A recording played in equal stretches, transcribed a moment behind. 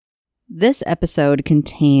This episode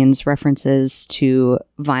contains references to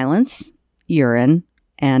violence, urine,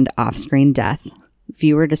 and off-screen death.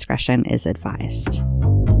 Viewer discretion is advised.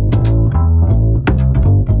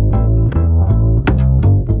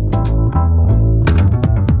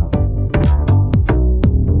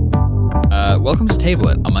 Welcome to Table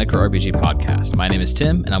It, a micro RPG podcast. My name is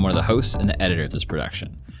Tim, and I'm one of the hosts and the editor of this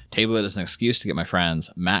production. Table It is an excuse to get my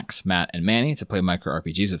friends Max, Matt, and Manny to play micro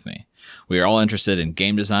RPGs with me. We are all interested in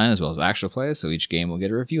game design as well as actual play, so each game will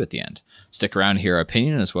get a review at the end. Stick around to hear our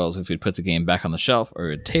opinion, as well as if we'd put the game back on the shelf or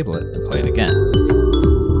we'd table it and play it again.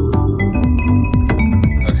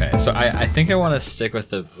 Okay, so I think I want to stick with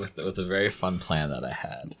the very fun plan that I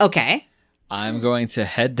had. Okay. I'm going to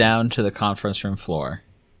head down to the conference room floor.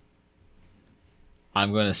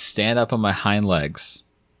 I'm going to stand up on my hind legs,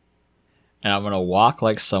 and I'm going to walk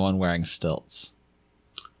like someone wearing stilts.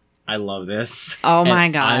 I love this. Oh my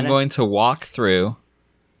God. I'm going to walk through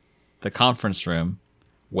the conference room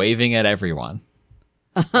waving at everyone.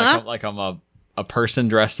 Like I'm a person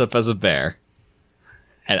dressed up as a bear.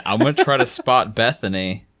 And I'm going to try to spot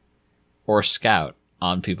Bethany or Scout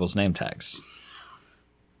on people's name tags.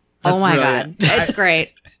 Oh my brilliant. God. It's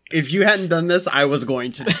great. If you hadn't done this, I was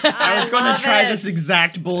going to. I was going to try this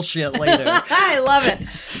exact bullshit later. I love it.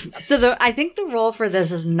 So I think the role for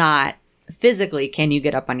this is not physically, can you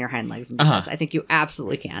get up on your hind legs and do this? I think you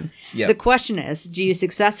absolutely can. Yep. The question is, do you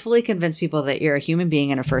successfully convince people that you're a human being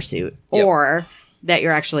in a fursuit or that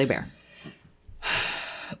you're actually a bear?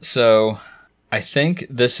 So I think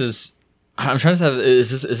this is... I'm trying to say,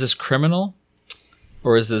 is this criminal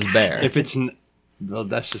or is this bear? If it's... Well,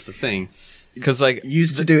 that's just the thing. Because like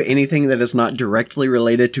Used to do anything that is not directly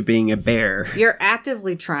related to being a bear. You're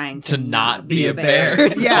actively trying to not be a bear.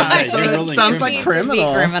 Yeah, so you're it rolling sounds like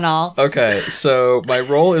criminal. Criminal. Okay, so my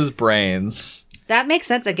role is brains. That makes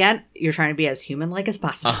sense. Again, you're trying to be as human-like as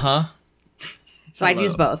possible. Uh-huh. So I'd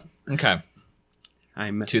use both. Okay.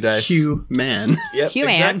 I'm 2 dice. Hugh Man Yep,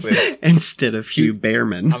 Human. exactly. instead of Hugh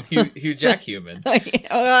Bearman. I'm Hugh Jack Human.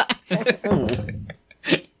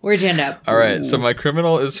 Where'd you end up? All right, so my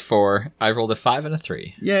criminal is 4. I rolled a 5 and a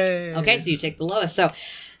 3. Yay. Okay, so you take the lowest.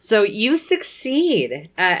 So you succeed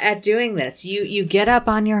at doing this. You get up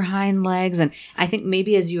on your hind legs, and I think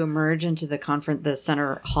maybe as you emerge into the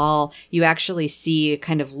center hall, you actually see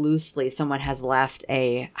kind of loosely someone has left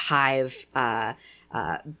a hive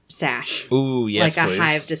sash. Ooh, yes, like please. a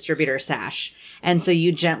hive distributor sash. And so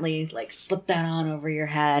you gently like slip that on over your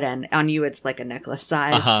head, and on you it's like a necklace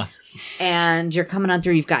size. Uh-huh. And you're coming on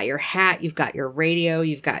through. You've got your hat, you've got your radio,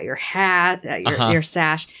 you've got your hat, your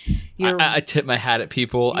sash. I tip my hat at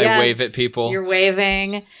people. Yes, I wave at people. You're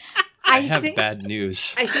waving. I have bad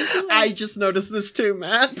news. I think I just noticed this too,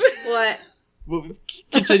 Matt. what? Well,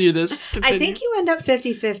 continue this. I think you end up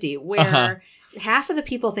 50-50, where half of the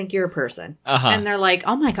people think you're a person. And they're like,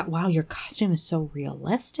 oh my God, wow, your costume is so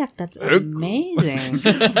realistic. That's amazing.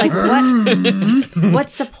 Like, what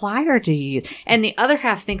supplier do you use? And the other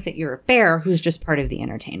half think that you're a bear who's just part of the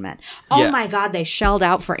entertainment. Oh my God, they shelled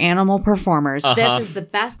out for animal performers. This is the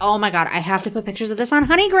best. Oh my God, I have to put pictures of this on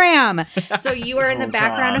Honeygram. So you are in the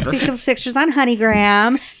background of people's pictures on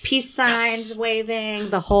Honeygram, peace signs,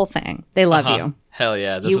 waving, the whole thing. They love you. Hell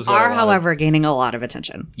yeah. This You is what I are, wanted. however, gaining a lot of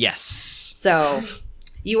attention. Yes. So,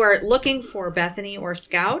 you are looking for Bethany or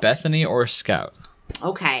Scout? Bethany or Scout.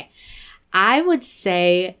 Okay. I would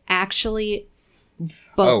say, actually,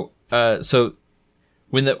 both. So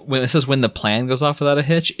when it says when the plan goes off without a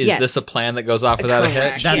hitch, is this a plan that goes off without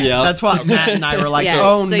Correct. a hitch? That's what Matt and I were like, Yes.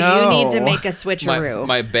 oh So no. you need to make a switcheroo.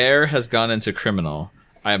 My bear has gone into criminal.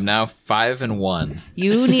 I am now 5 and 1.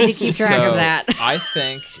 You need to keep track of that. I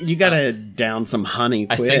think You gotta down some honey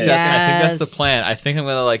I quick. think that's the Yes. plan. I think I'm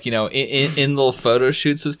gonna in little photo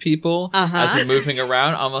shoots with people as we're moving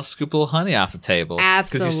around. I'm gonna scoop a little honey off the table.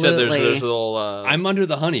 Because you said there's Absolutely. a little. I'm under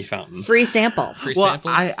the honey fountain. Free samples. Free Well,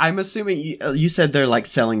 samples. I'm assuming you said they're like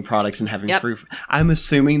selling products and having Yep. free. I'm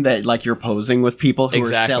assuming that like you're posing with people who are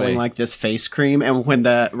Exactly. selling like this face cream, and when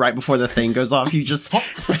right before the thing goes off, you just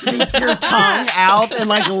sneak your tongue out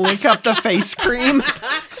and like lick up the face cream.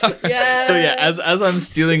 Yes. So yeah, as I'm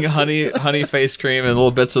stealing honey face cream and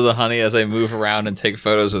little bits of the honey as I move around and take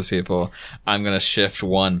photos with people, I'm gonna shift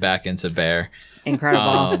 1 back into bear.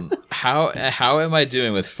 Incredible. How am I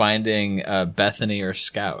doing with finding Bethany or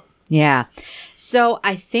Scout? Yeah. So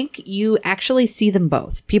I think you actually see them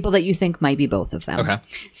both. People that you think might be both of them. Okay.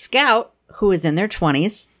 Scout, who is in their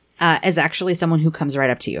 20s, is actually someone who comes right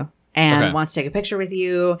up to you. and wants to take a picture with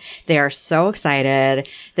you. They are so excited.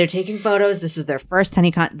 They're taking photos. This is their first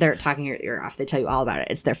HoneyCon. They're talking your ear off. They tell you all about it.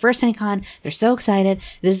 It's their first HoneyCon. They're so excited.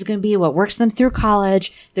 This is going to be what works them through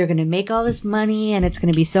college. They're going to make all this money, and it's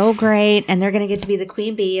going to be so great. And they're going to get to be the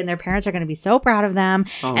queen bee, and their parents are going to be so proud of them.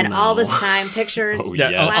 All this time, pictures.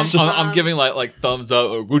 I'm giving like thumbs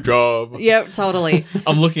up. Oh, good job. Yep, totally.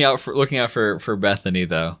 I'm looking out for Bethany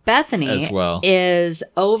though. Bethany as well is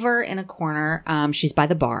over in a corner. She's by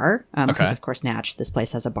the bar. Because of course, Natch, this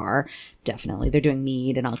place has a bar. Definitely, they're doing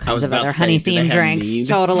mead and all kinds of other honey themed drinks. Mead?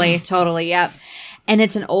 Totally, yep. And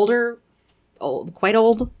it's an quite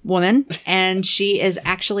old woman, and she is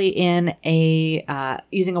actually in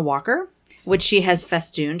using a walker, which she has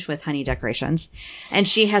festooned with honey decorations, and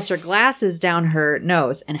she has her glasses down her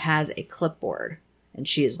nose and has a clipboard, and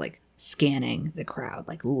she is like scanning the crowd,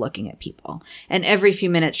 like looking at people, and every few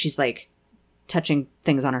minutes she's like touching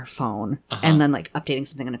things on her phone and then like updating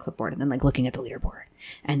something on a clipboard and then like looking at the leaderboard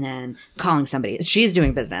and then calling somebody. She's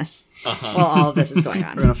doing business while all of this is going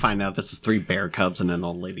on. We're gonna find out this is 3 bear cubs and an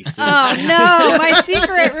old lady suit. Oh no, my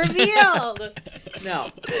secret revealed.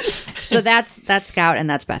 No. So that's Scout and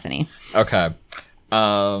that's Bethany. Okay.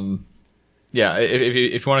 Yeah,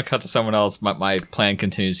 if you want to cut to someone else, my plan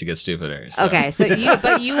continues to get stupider. So. Okay, so you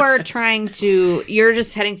are you're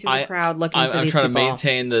just heading through the crowd looking for these people. I'm trying to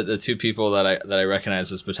maintain the 2 people that I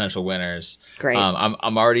recognize as potential winners. Great.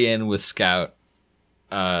 I'm already in with Scout.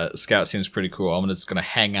 Scout seems pretty cool. I'm just gonna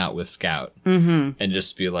hang out with Scout and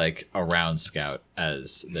just be like around Scout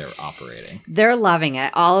as they're operating. They're loving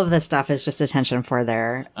it. All of this stuff is just attention for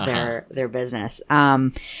their business.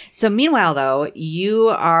 So meanwhile, though, you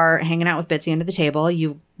are hanging out with Bitsy under the table.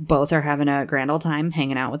 You both are having a grand old time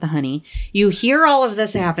hanging out with the honey. You hear all of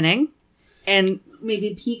this happening, and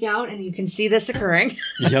maybe peek out, and you can see this occurring.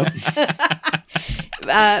 Yep.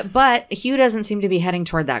 But Hugh doesn't seem to be heading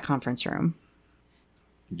toward that conference room.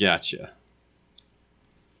 Gotcha.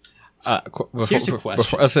 Here's a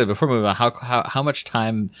question. Before we move on, how much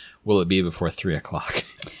time will it be before 3:00?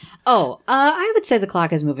 I would say the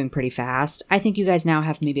clock is moving pretty fast. I think you guys now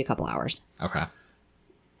have maybe a couple hours. Okay.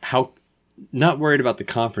 Not worried about the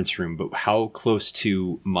conference room, but how close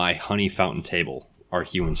to my honey fountain table are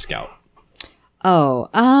Hugh and Scout?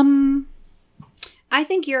 I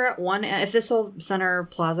think you're at one. If this whole center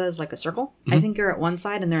plaza is like a circle, I think you're at one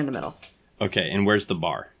side and they're in the middle. Okay, and where's the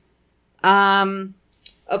bar?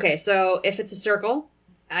 Okay, so if it's a circle,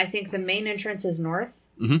 I think the main entrance is north.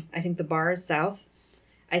 I think the bar is south.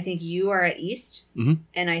 I think you are at east.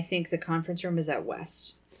 And I think the conference room is at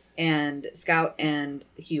west. And Scout and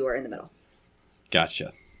Hugh are in the middle.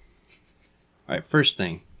 Gotcha. All right, first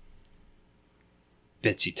thing.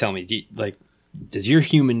 Bitsy, tell me, does your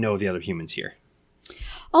human know the other humans here?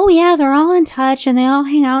 Oh yeah, they're all in touch and they all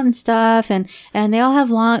hang out and stuff and they all have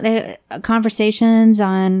long conversations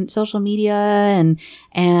on social media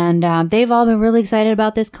and they've all been really excited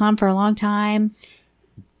about this con for a long time.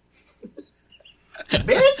 Bitsy,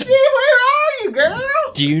 where are you, girl?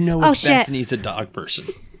 Do you know if Bethany's a dog person?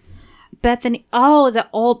 Bethany,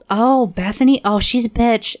 Bethany, she's a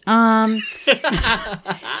bitch.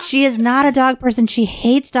 She is not a dog person. She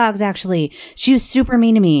hates dogs, actually. She was super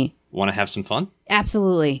mean to me. Want to have some fun?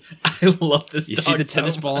 Absolutely. I love this. You see the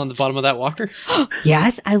tennis ball on the bottom of that walker?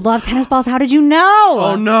 Yes, I love tennis balls. How did you know?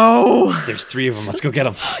 Oh no! There's 3 of them. Let's go get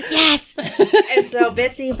them. Yes. And so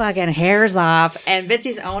Bitsy fucking hairs off, and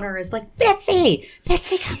Bitsy's owner is like, Bitsy, come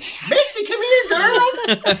here. Bitsy, come here, girl.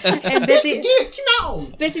 And Bitsy, come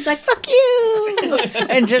on. Bitsy's like, fuck you,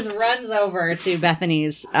 and just runs over to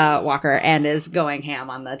Bethany's walker and is going ham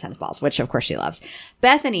on the tennis balls, which of course she loves.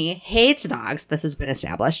 Bethany hates dogs. This has been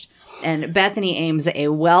established. And Bethany aims a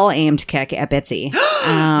well-aimed kick at Bitsy.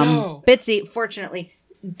 No. Bitsy, fortunately,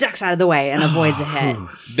 ducks out of the way and avoids a hit.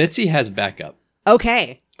 Bitsy has backup.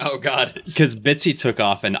 Okay. Oh, God. Because Bitsy took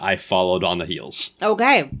off and I followed on the heels.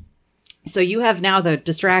 Okay. So you have now the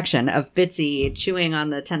distraction of Bitsy chewing on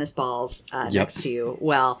the tennis balls next to you.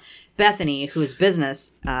 Well, Bethany, whose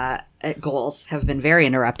business goals have been very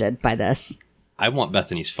interrupted by this. I want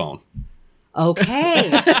Bethany's phone.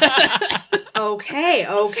 Okay.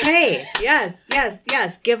 Okay. Yes.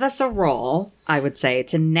 Give us a roll, I would say,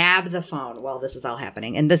 to nab the phone while this is all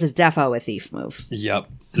happening. And this is defo a thief move. Yep.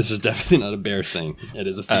 This is definitely not a bear thing. It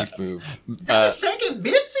is a thief move. Second,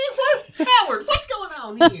 Bitsy? What? Howard, what's going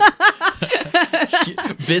on here?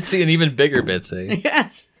 Bitsy and even bigger Bitsy.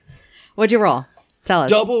 Yes. What'd you roll? Tell us.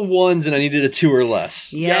 Double ones and I needed a 2 or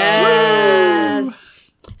less.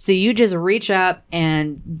 Yes. So you just reach up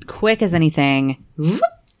and quick as anything,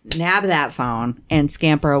 nab that phone and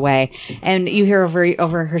scamper away. And you hear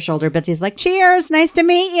over her shoulder, Bitsy's like, cheers, nice to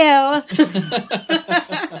meet you.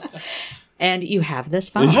 And you have this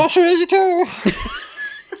phone.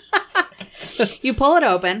 You pull it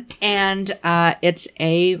open, and it's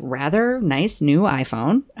a rather nice new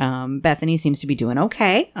iPhone. Bethany seems to be doing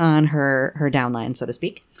okay on her downline, so to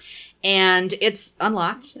speak. And it's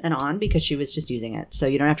unlocked and on because she was just using it. So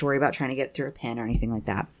you don't have to worry about trying to get through a pin or anything like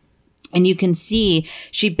that. And you can see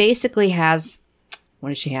she basically has... What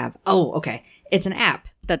does she have? Oh, okay. It's an app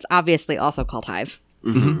that's obviously also called Hive.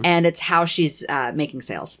 Mm-hmm. And it's how she's making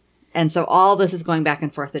sales. And so all this is going back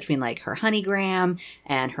and forth between like her Honeygram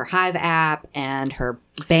and her Hive app and her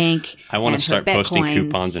bank. I want to start posting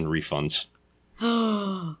coupons and refunds.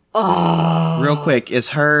 Real quick,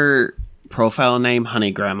 is her profile name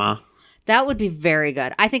Honey Grandma? That would be very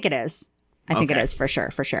good. I think it is. I think it is for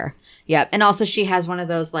sure. Yep. And also she has one of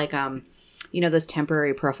those like those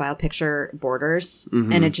temporary profile picture borders,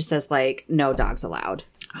 and it just says like no dogs allowed.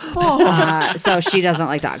 So she doesn't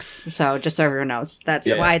like dogs. So just so everyone knows, that's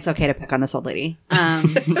why it's okay to pick on this old lady.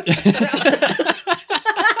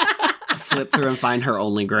 Flip through and find her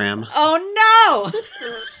OnlyGram. Oh no!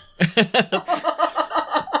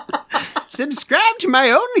 Subscribe to my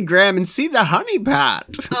OnlyGram and see the honey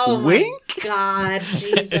pot. Oh Wink. My God,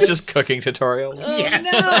 Jesus. It's just cooking tutorials. Oh,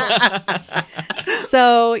 no.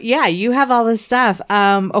 So yeah, you have all this stuff.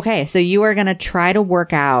 Okay, so you are gonna try to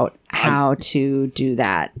work out how to do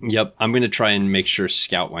that. Yep, I'm gonna try and make sure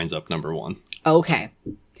Scout winds up number 1. Okay.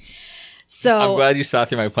 So I'm glad you saw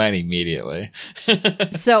through my plan immediately.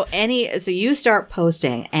 So you start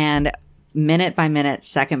posting, and minute by minute,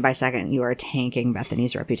 second by second, you are tanking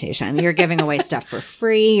Bethany's reputation. You're giving away stuff for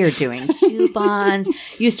free. You're doing coupons.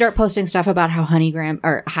 You start posting stuff about how Honeygram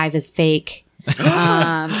or Hive is fake.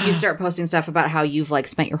 You start posting stuff about how you've like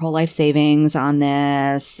spent your whole life savings on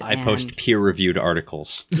this. I post peer-reviewed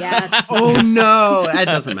articles. Yes. Oh no, that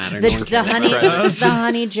doesn't matter. The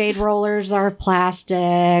honey jade rollers are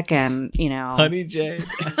plastic, and Honey jade.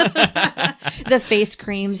 the face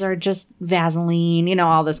creams are just Vaseline.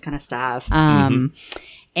 All this kind of stuff.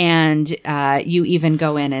 And you even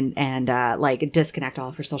go in and like disconnect all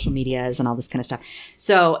of her social medias and all this kind of stuff.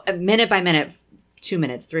 So minute by minute. 2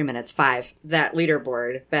 minutes, 3 minutes, 5. That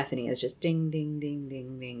leaderboard, Bethany is just ding, ding, ding,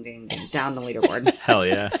 ding, ding, ding, ding, down the leaderboard. Hell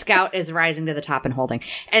yeah. Scout is rising to the top and holding.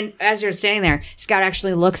 And as you're standing there, Scout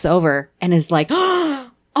actually looks over and is like,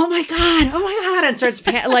 oh my God, and starts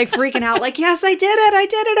freaking out, like, yes, I did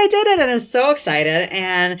it, and is so excited.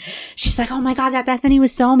 And she's like, oh my God, that Bethany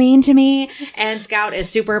was so mean to me. And Scout is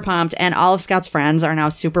super pumped, and all of Scout's friends are now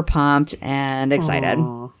super pumped and excited.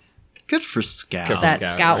 Aww. Good for Scout.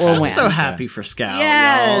 Scout will win. I'm so happy for Scout,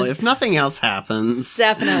 yes. y'all. If nothing else happens.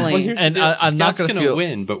 Definitely. Well, and I'm not going to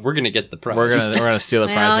win, but we're going to get the prize. We're gonna steal the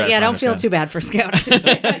prize. Well, yeah, don't feel too bad for Scout. Your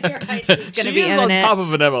heist is going to be on top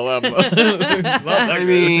of an MLM. I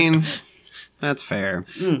mean, that's fair.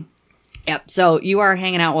 Yep. So you are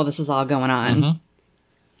hanging out while this is all going on. Mm-hmm.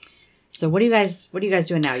 So what are you guys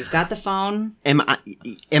doing now? You've got the phone. Am I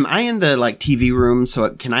in the TV room? So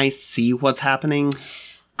can I see what's happening?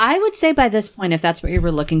 I would say by this point, if that's what you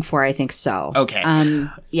were looking for, I think so. Okay.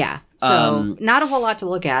 Yeah. So not a whole lot to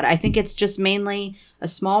look at. I think it's just mainly a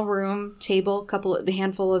small room, table,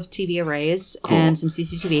 handful of TV arrays, and some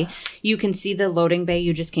CCTV. You can see the loading bay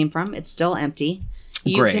you just came from. It's still empty.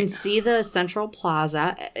 You can see the central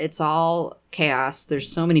plaza. It's all chaos.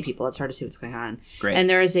 There's so many people. It's hard to see what's going on. Great. And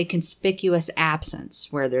there is a conspicuous absence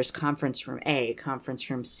where there's conference room A, conference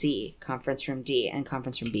room C, conference room D, and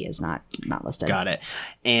conference room B is not listed. Got it.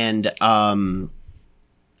 And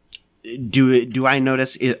do I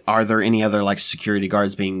notice are there any other security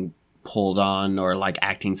guards being pulled on or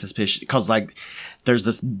acting suspicious? Because there's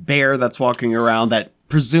this bear that's walking around that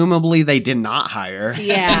presumably they did not hire.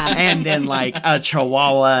 Yeah. And then a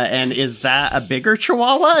chihuahua, and is that a bigger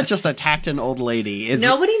chihuahua? Just attacked an old lady.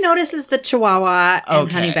 Nobody notices the chihuahua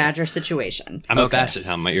and honey badger situation. I'm a basset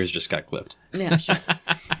hound. My ears just got clipped. Yeah, sure.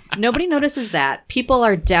 Nobody notices that. People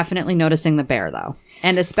are definitely noticing the bear, though.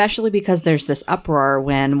 And especially because there's this uproar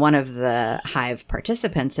when one of the Hive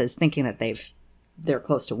participants is thinking that they're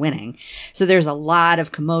close to winning. So there's a lot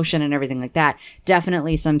of commotion and everything like that.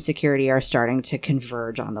 Definitely some security are starting to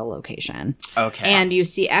converge on the location. Okay. And you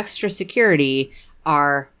see extra security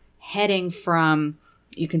are heading from,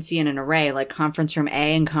 you can see in an array, conference room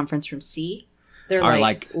A and conference room C. They're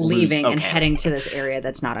leaving and heading to this area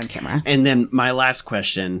that's not on camera. And then my last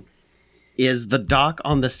question, is the dock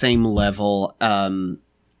on the same level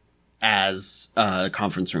as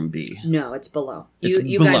conference room B? No, it's below. It's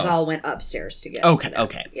you below. guys all went upstairs together.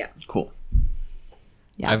 Okay. Yeah. Cool.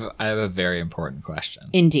 Yeah. I have a very important question.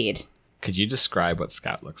 Indeed. Could you describe what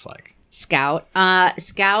Scout looks like? Scout.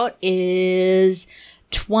 Scout is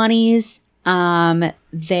 20s,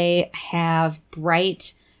 They have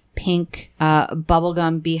bright pink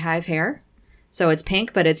bubblegum beehive hair. So it's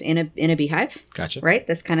pink, but it's in a beehive. Gotcha. Right?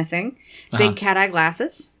 This kind of thing. Big cat-eye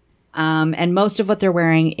glasses. And most of what they're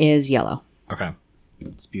wearing is yellow. Okay.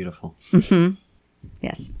 It's beautiful. Mm-hmm.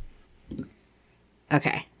 Yes.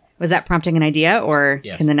 Okay. Was that prompting an idea, or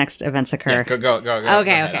can the next events occur? Yeah, go.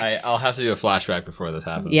 Okay, okay. I'll have to do a flashback before this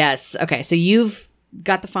happens. Yes. Okay. So you've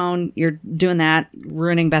got the phone. You're doing that,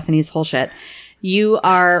 ruining Bethany's whole shit. You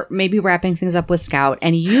are maybe wrapping things up with Scout,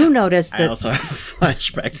 and you notice that... I also have a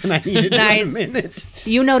flashback that I needed in a minute.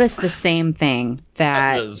 You notice the same thing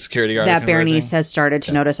that the security guard that Bernice has started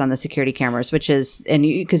to notice on the security cameras, which is, and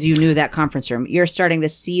because you knew that conference room, you're starting to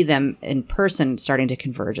see them in person starting to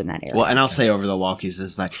converge in that area. Well, and I'll say over the walkies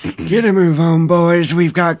is like, get a move on, boys.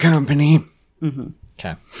 We've got company. Mm-hmm.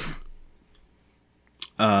 Okay.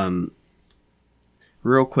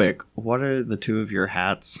 Real quick, what are the two of your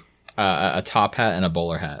hats? A top hat and a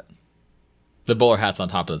bowler hat. The bowler hat's on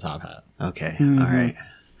top of the top hat. Okay. Mm-hmm. All right.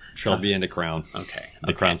 Trilby and a crown. Okay.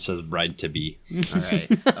 The crown says bride to be. All right.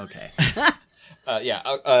 Okay.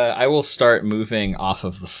 I will start moving off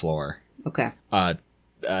of the floor. Okay.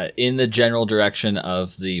 In the general direction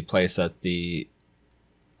of the place that the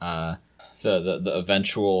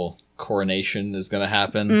eventual coronation is going to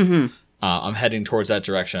happen. Mm-hmm. I'm heading towards that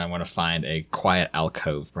direction. I want to find a quiet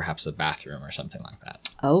alcove, perhaps a bathroom or something like that.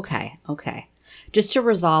 Okay. Just to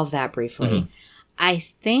resolve that briefly, I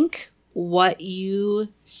think what you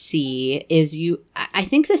see is I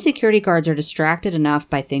think the security guards are distracted enough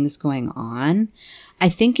by things going on. I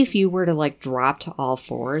think if you were to like drop to all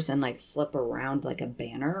fours and like slip around like a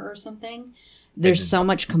banner or something, there's so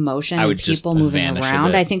much commotion and people moving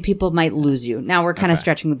around. I think people might lose you. Now we're kind of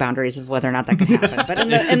stretching the boundaries of whether or not that can happen. But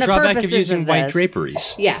it's the drawback of using white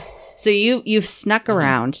draperies. Yeah. So you've snuck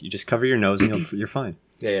around. You just cover your nose and you're fine.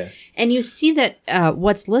 Yeah. And you see that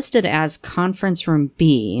what's listed as Conference Room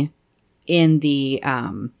B in the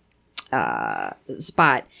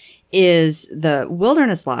spot is the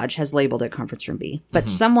Wilderness Lodge has labeled it Conference Room B, but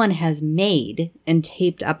someone has made and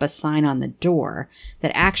taped up a sign on the door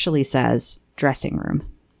that actually says dressing room.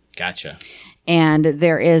 Gotcha. And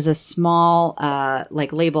there is a small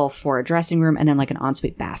like label for a dressing room and then like an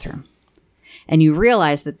ensuite bathroom. And you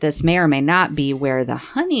realize that this may or may not be where the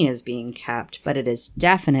honey is being kept, but it is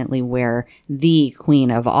definitely where the queen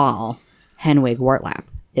of all, Henwig Wartlap,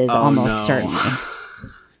 is certainly.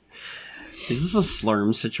 Is this a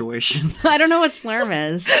Slurm situation? I don't know what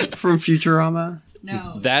Slurm is. From Futurama?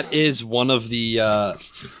 No. That is one of the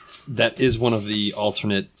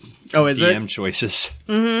alternate DM choices.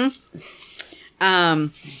 Mm-hmm.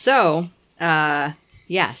 So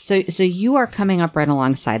you are coming up right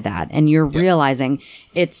alongside that, and you're realizing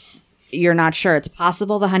you're not sure. It's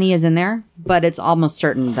possible the honey is in there, but it's almost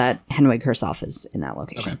certain that Henwig herself is in that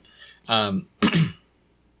location. Okay.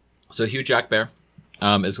 So Hugh Jack Bear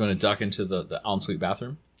is going to duck into the ensuite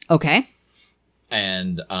bathroom. Okay.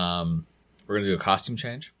 And we're going to do a costume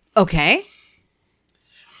change. Okay.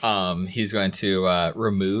 He's going to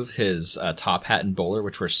remove his top hat and bowler,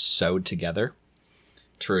 which were sewed together,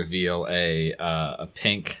 to reveal a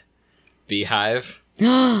pink beehive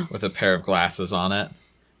with a pair of glasses on it.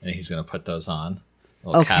 And he's going to put those on.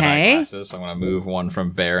 Little cat-eye glasses. So I'm going to move one from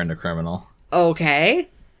bear into criminal. Okay.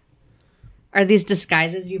 Are these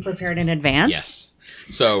disguises you prepared in advance? Yes.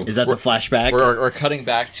 So is that the flashback? We're cutting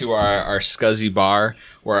back to our scuzzy bar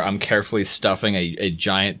where I'm carefully stuffing a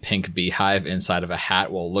giant pink beehive inside of a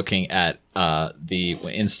hat while looking at the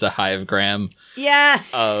Insta-hivegram.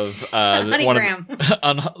 Yes. Of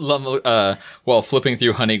Honeygram. While flipping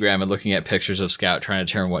through Honeygram and looking at pictures of Scout, trying to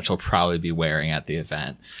determine what she'll probably be wearing at the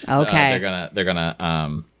event. Okay. They're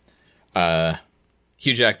gonna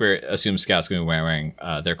Hugh Jack Bear assumes Scout's gonna be wearing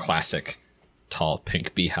their classic tall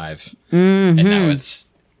pink beehive, and now it's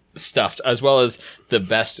stuffed, as well as the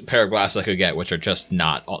best pair of glasses I could get, which are just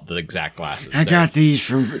not the exact glasses. I got these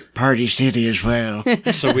from Party City as well.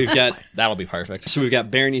 So we've got that'll be perfect. So we've got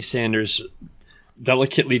Bernie Sanders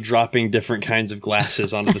delicately dropping different kinds of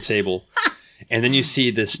glasses onto the table, and then you see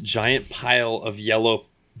this giant pile of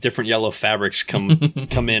different yellow fabrics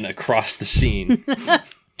come in across the scene,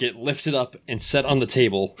 get lifted up and set on the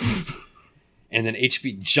table. And then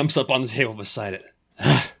HB jumps up on the table beside it.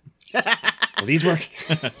 Will these work?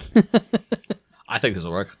 I think this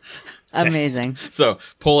will work. Amazing. So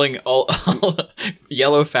pulling all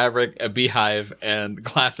yellow fabric, a beehive, and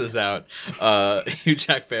glasses out, Hugh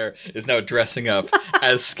Jack Bear is now dressing up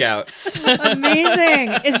as Scout.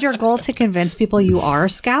 Amazing. Is your goal to convince people you are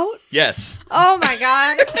Scout? Yes. Oh my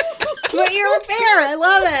god. But you're a bear. I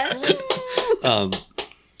love it.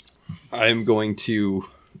 I'm going to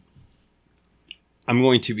I'm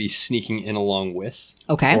going to be sneaking in along with.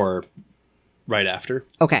 Okay. Or right after.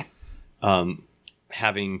 Okay.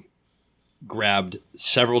 Having grabbed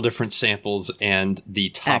several different samples and the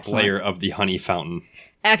top Excellent. layer of the honey fountain.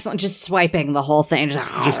 Excellent. Just swiping the whole thing.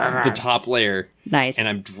 Just the top layer. Nice. And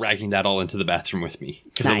I'm dragging that all into the bathroom with me.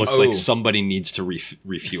 Because Nice. it looks like somebody needs to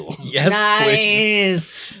refuel. Yes,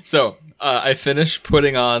 please. Nice. So I finish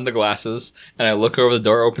putting on the glasses, and I look over. The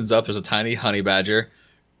door opens up. There's a tiny honey badger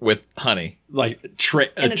with honey. Like tray.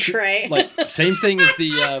 In a tray. Like same thing as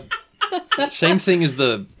the... same thing as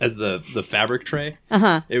the fabric tray.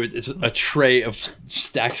 Uh-huh. It's a tray of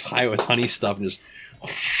stacked high with honey stuff and just...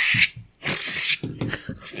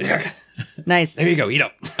 Nice. There you go, eat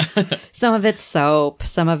up. Some of it's soap,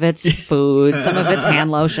 some of it's food, some of it's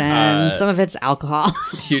hand lotion, some of it's alcohol.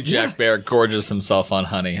 Hugh Jack Bear gorges himself on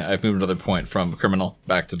honey. I've moved another point from criminal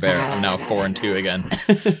back to bear. I'm now 4 and 2 again.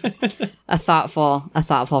 A thoughtful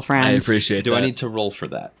friend. I appreciate Do that. I need to roll for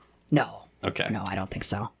that? No. Okay. No, I don't think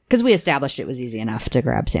so. Because we established it was easy enough to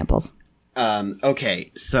grab samples.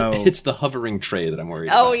 Okay, so It's the hovering tray that I'm worried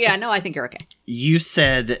about. Oh, yeah. No, I think you're okay. you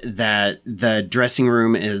said that the dressing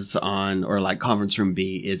room is on, or like conference room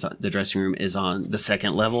B is the dressing room is on the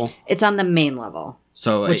second level. It's on the main level,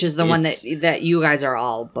 So which is the one it's- that you guys are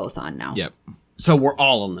all both on now. Yep. So we're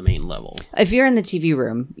all on the main level. If you're in the TV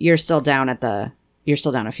room, you're still down a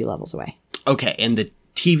few levels away. Okay, and the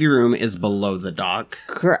TV room is below the dock.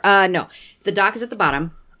 No. The dock is at the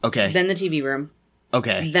bottom, Okay. then the TV room,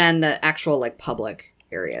 Okay. then the actual like public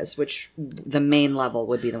areas, which the main level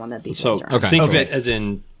would be the one that these So ones are on. think of Okay. it as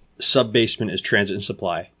in sub-basement is transit and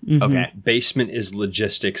supply. Okay. Basement is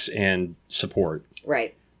logistics and support.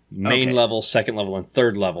 Right. Main Okay. level, second level, and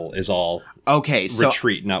third level is all Okay. So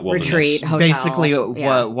retreat, not wilderness. Retreat, hotel. basically,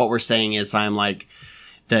 yeah. what we're saying is, I'm like,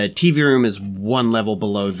 the TV room is one level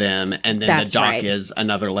below them, and then That's the dock right. is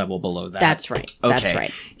another level below that. That's right. That's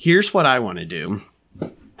right. Here's what I want to do.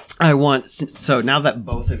 So now that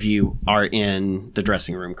both of you are in the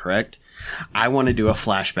dressing room, correct? I want to do a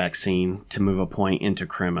flashback scene to move a point into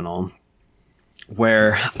criminal,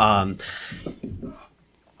 where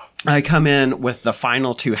I come in with the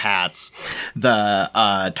final 2 hats, the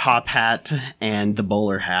top hat and the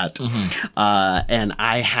bowler hat, and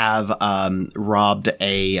I have robbed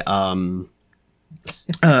a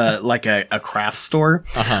like a craft store.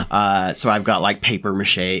 So I've got like paper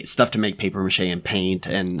mache stuff to make paper mache and paint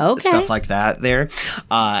and Okay. stuff like that there.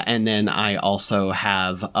 And then I also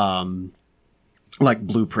have like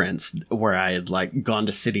blueprints where I had like gone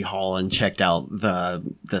to City Hall and checked out the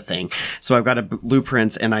thing. So I've got a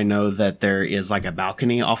blueprints, and I know that there is like a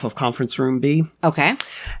balcony off of conference room B. Okay.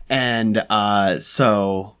 And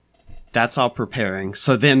so that's all preparing.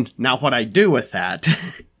 So then now what I do with that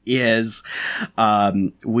is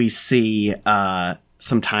we see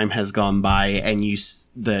some time has gone by, and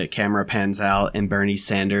the camera pans out, and Bernie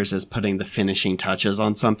Sanders is putting the finishing touches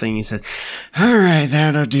on something. He says, "All right,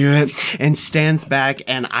 that'll do it," and stands back,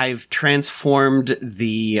 and I've transformed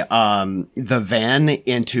the van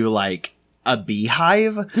into like a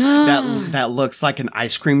beehive that looks like an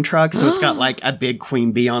ice cream truck. So it's got like a big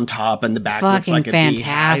queen bee on top, and the back looks Fucking like a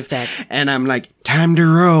fantastic. beehive. And I'm like, time to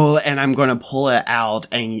roll, and I'm going to pull it out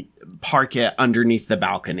and park it underneath the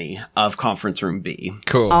balcony of conference room B.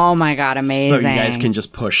 Cool. Oh my god, amazing. So you guys can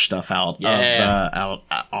just push stuff out Yeah. of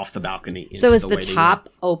off the balcony. So into is the waiting top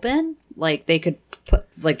open? Like they could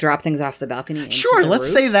drop things off the balcony? Into Sure, the let's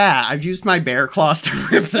roof? say that. I've used my bear claws to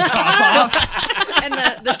rip the top off.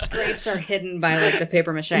 And the scrapes are hidden by like the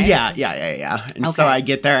paper mache. Yeah. And so Okay. I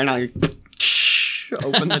get there and I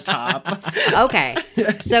open the top. Okay.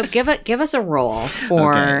 So give us a roll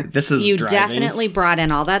for Okay, this is you driving. definitely brought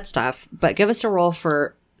in all that stuff, but give us a roll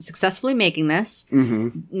for successfully making this,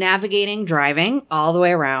 navigating, driving all the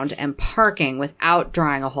way around, and parking without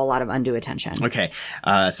drawing a whole lot of undue attention. Okay,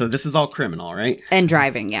 so this is all criminal, right? And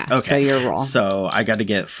driving, yeah. Okay. So your roll. So I got to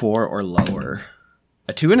get 4 or lower.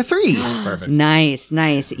 A 2 and a 3. Perfect. Nice.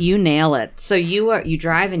 You nail it. So you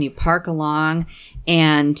drive and you park along,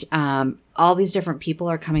 and all these different people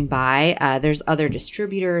are coming by. There's other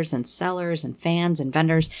distributors and sellers and fans and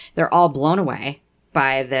vendors. They're all blown away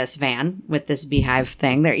by this van with this beehive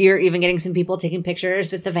thing. You're even getting some people taking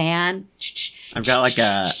pictures with the van. I've got like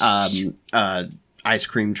a ice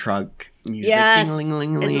cream truck music. Yes.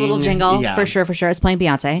 Ding-a-ling-a-ling-a-ling. It's a little jingle Yeah. for sure. It's playing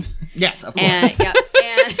Beyonce. Yes, of course. And yep,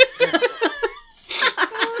 and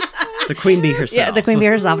The queen bee herself. yeah, the queen bee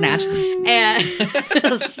herself, Natch. And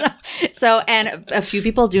so and a few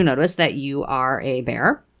people do notice that you are a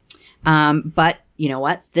bear. But you know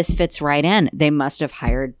what? This fits right in. They must have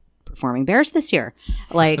hired performing bears this year.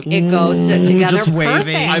 Like, it goes together just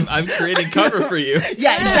waving. perfect. I'm creating cover for you.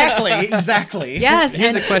 Yeah, exactly. Yes.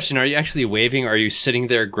 Here's and the question: are you actually waving, or are you sitting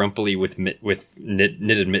there grumpily with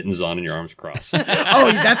knitted mittens on and your arms crossed?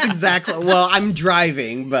 Oh, that's exactly. Well, I'm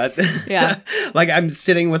driving, but Yeah. like I'm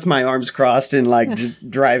sitting with my arms crossed and like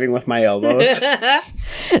driving with my elbows.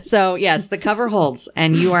 So, yes, the cover holds,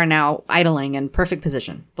 and you are now idling in perfect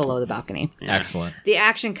position below the balcony. Excellent. The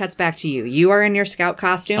action cuts back to you. You are in your scout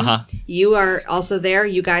costume. Uh-huh. You are also there.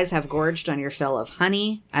 You guys have gorged on your fill of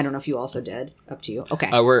honey. I don't know if you also did. Up to you. Okay.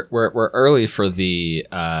 We're early for the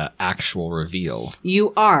actual reveal.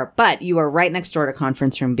 You are, but you are right next door to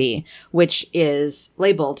conference room B, which is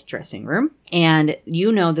labeled dressing room. And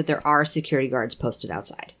you know that there are security guards posted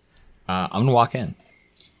outside. I'm gonna walk in.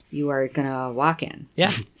 You are going to walk in.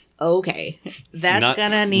 Yeah. Okay. That's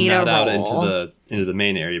going to need not a out roll. into the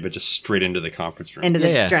main area, but just straight into the conference room. Into the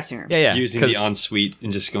Yeah. dressing room. Yeah. Using the ensuite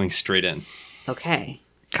and just going straight in. Okay.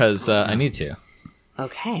 Because I need to.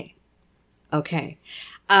 Okay.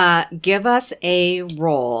 Give us a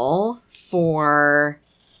roll for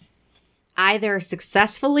either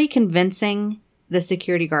successfully convincing the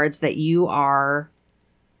security guards that you are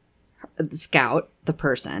the scout, the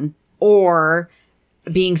person, or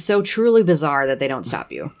being so truly bizarre that they don't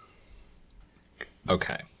stop you.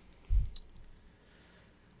 Okay.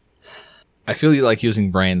 I feel like using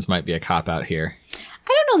brains might be a cop out here.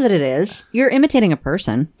 I don't know that it is. You're imitating a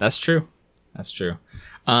person. That's true.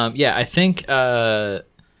 Yeah, I think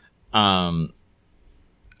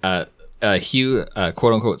Hugh,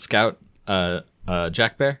 quote unquote scout,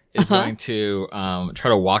 Jack Bear is going to try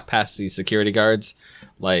to walk past these security guards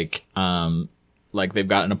like they've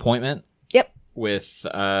got an appointment. Yep. With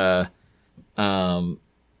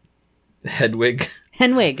Hedwig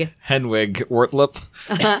Wortlip.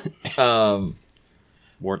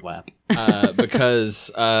 Wortlap.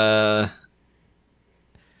 Because right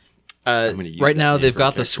now they've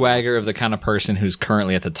got the swagger of the kind of person who's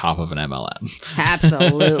currently at the top of an MLM.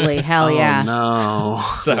 Absolutely. Hell yeah. Oh, no.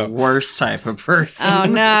 So- The worst type of person. Oh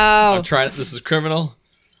no. This is criminal.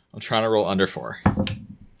 I'm trying to roll under 4.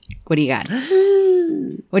 What do you got?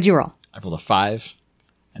 What'd you roll? I rolled a 5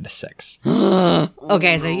 and a 6.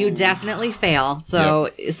 Okay, so you definitely fail. So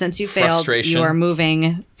since you failed, Frustration. you are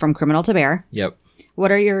moving from criminal to bear. Yep.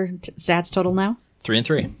 What are your stats total now? 3 and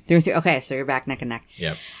 3. 3 and 3. Okay, so you're back neck and neck.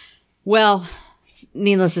 Yep. Well,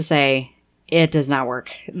 needless to say, it does not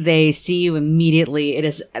work. They see you immediately. It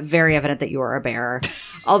is very evident that you are a bear.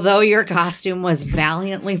 Although your costume was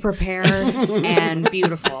valiantly prepared and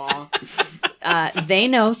beautiful. They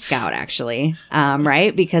know Scout, actually,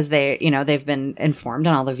 right? Because they've been informed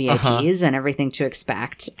on all the VIPs and everything to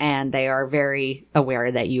expect, and they are very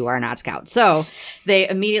aware that you are not Scout. So they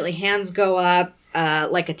immediately, hands go up,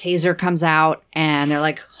 like a taser comes out, and they're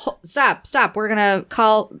like, stop, we're gonna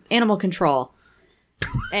call animal control.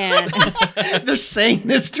 And They're saying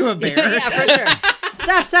this to a bear. yeah, for sure.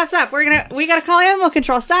 Stop. We gotta call animal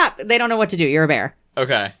control. Stop. They don't know what to do. You're a bear.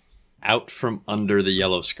 Okay. Out from under the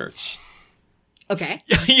yellow skirts. Okay.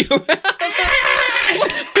 You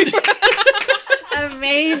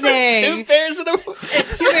Amazing. bears in a...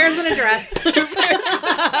 It's 2 bears in a dress.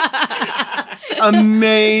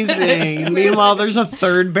 Amazing. Meanwhile, there's a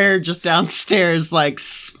third bear just downstairs, like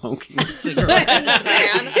smoking a cigarette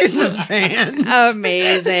in the van.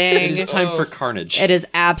 Amazing. It is time for carnage. It is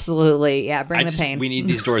absolutely, yeah, bring the pain. We need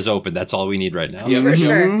these doors open. That's all we need right now. Yep. For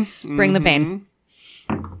sure. Bring the pain.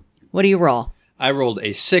 What do you roll? I rolled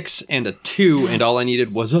a 6 and a 2, and all I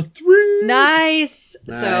needed was a 3. Nice.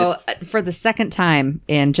 So for the second time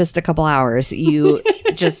in just a couple hours, you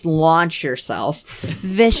just launch yourself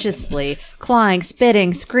viciously, clawing,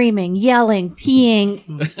 spitting, screaming, yelling, peeing,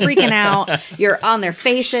 freaking out. You're on their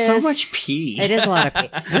faces. So much pee. It is a lot of pee.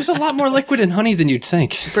 There's a lot more liquid in honey than you'd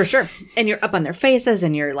think. For sure. And you're up on their faces,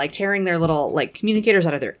 and you're like tearing their little like communicators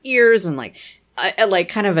out of their ears, and like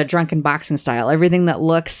kind of a drunken boxing style. Everything that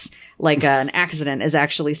looks like an accident is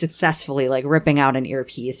actually successfully like ripping out an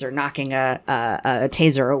earpiece or knocking a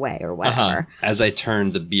taser away or whatever. As I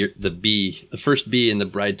turn, the first bee in the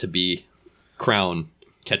bride to be crown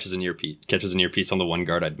catches an earpiece on the one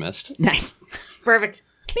guard I'd missed. Nice. Perfect.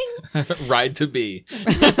 Bing. Ride to be.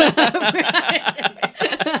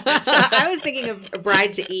 I was thinking of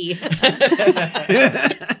bride to E.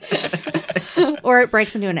 Or it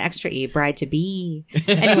breaks into an extra E, bride to be.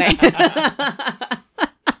 Anyway.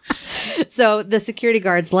 So the security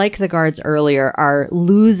guards, like the guards earlier, are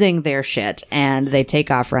losing their shit and they take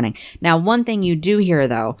off running. Now, one thing you do hear,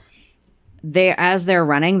 though, as they're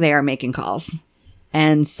running, they are making calls.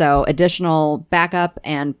 And so additional backup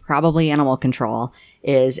and probably animal control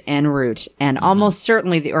is en route. And almost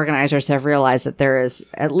certainly the organizers have realized that there is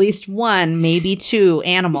at least one, maybe two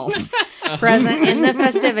animals present in the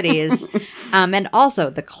festivities. And also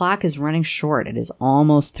the clock is running short. It is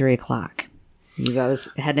almost 3:00. You guys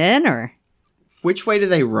head in or? Which way do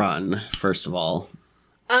they run, first of all?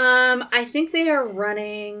 I think they are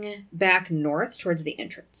running back north towards the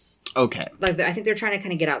entrance. Okay. Like I think they're trying to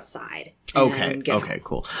kind of get outside. Okay.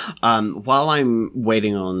 Cool. While I'm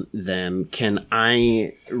waiting on them, can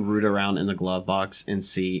I root around in the glove box and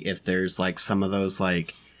see if there's like some of those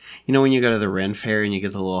like, you know, when you go to the Ren Fair and you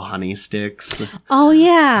get the little honey sticks? Oh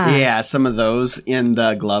yeah. Yeah, some of those in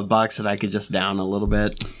the glove box that I could just down a little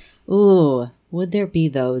bit. Ooh, would there be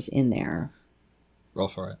those in there? Roll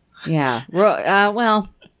for it. Yeah. Well,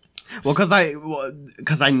 because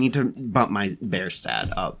I need to bump my bear stat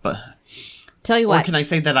up. Tell you or what. Can I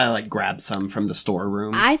say that I like grab some from the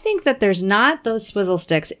storeroom? I think that there's not those swizzle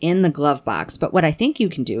sticks in the glove box, but what I think you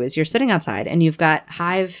can do is you're sitting outside and you've got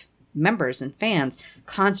Hive members and fans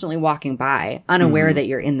constantly walking by, unaware that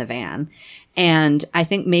you're in the van, and I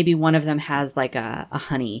think maybe one of them has like a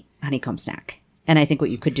honeycomb snack. And I think what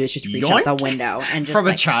you could do is just reach out the window and just from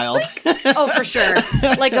like, a child. Oh, for sure.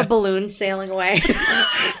 Like a balloon sailing away.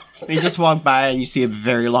 You just walk by and you see a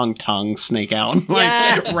very long tongue snake out,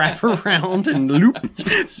 like wrap around and loop.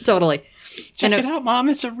 Totally. Check it out, Mom.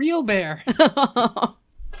 It's a real bear.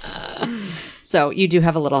 So you do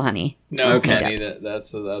have a little honey. No, Kenny,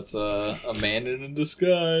 that's a man in a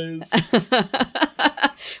disguise.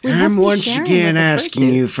 I'm once again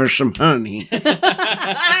asking you for some honey.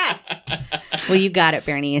 Well, you got it,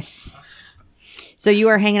 Bernice. So you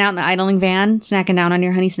are hanging out in the idling van, snacking down on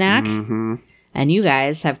your honey snack. Mm-hmm. And you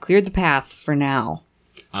guys have cleared the path for now.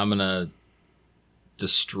 I'm going to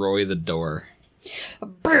destroy the door.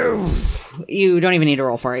 You don't even need to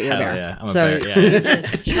roll for it. You're a bear. Yeah, I'm so a bear. Yeah.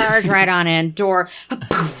 Just charge right on in. Door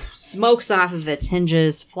smokes off of its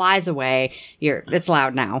hinges, flies away. It's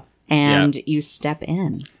loud now. And you step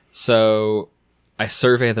in. So I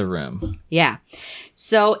survey the room. Yeah.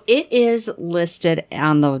 So it is listed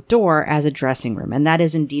on the door as a dressing room, and that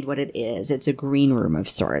is indeed what it is. It's a green room of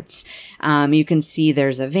sorts. You can see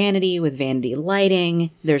there's a vanity with vanity lighting.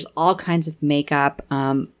 There's all kinds of makeup,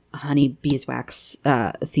 honey beeswax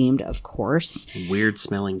themed, of course. Weird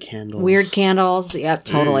smelling candles. Weird candles. Yep,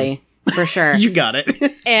 totally. For sure. You got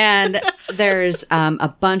it. And there's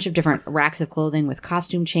a bunch of different racks of clothing with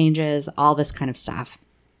costume changes, all this kind of stuff.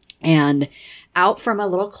 And out from a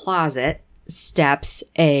little closet steps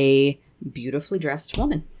a beautifully dressed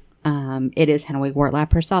woman. It is Henaway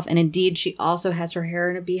Wartlap herself. And indeed, she also has her hair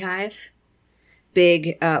in a beehive.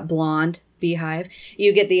 Big, blonde beehive.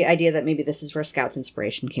 You get the idea that maybe this is where Scout's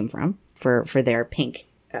inspiration came from for their pink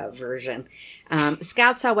version.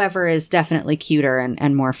 Scout's, however, is definitely cuter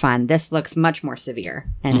and more fun. This looks much more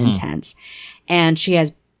severe and intense. And she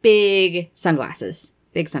has big sunglasses.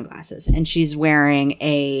 And she's wearing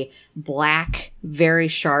a black, very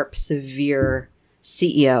sharp, severe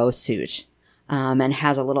CEO suit, and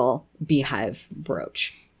has a little beehive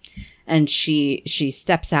brooch. And she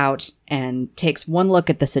steps out and takes one look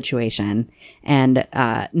at the situation and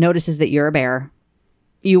notices that you're a bear.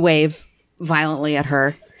 You wave violently at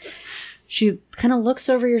her. She kind of looks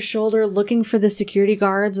over your shoulder, looking for the security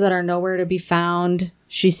guards that are nowhere to be found.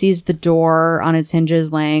 She sees the door on its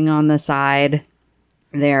hinges laying on the side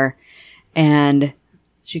there, and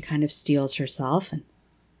she kind of steels herself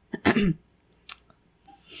and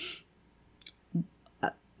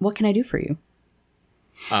what can I do for you?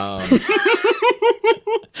 I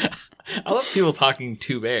love people talking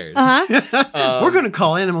to bears. We're gonna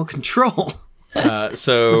call animal control.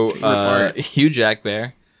 So Hugh Jack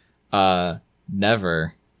Bear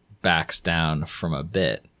never backs down from a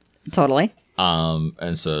bit. Totally.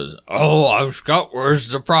 And says, "Oh, I'm Scout. Where's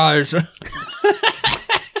the prize?"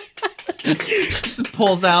 Just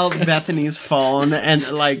pulls out Bethany's phone and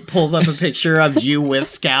like pulls up a picture of you with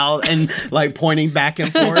Scout and like pointing back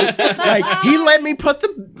and forth. Like, he let me put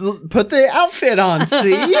the outfit on.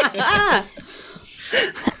 See?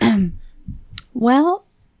 Well,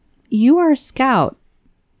 you are Scout.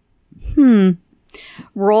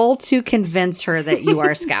 Roll to convince her that you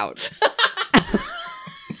are Scout.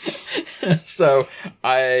 So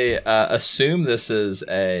I assume this is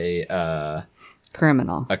a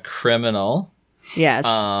criminal. A criminal. Yes.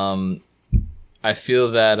 I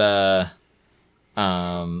feel that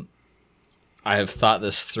I have thought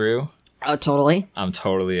this through. Oh, totally. I'm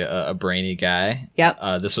totally a brainy guy.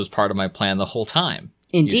 Yep. This was part of my plan the whole time.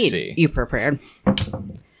 Indeed. You prepared.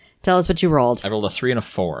 Tell us what you rolled. I rolled a 3 and a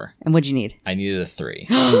 4. And what'd you need? I needed a 3.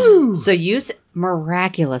 So you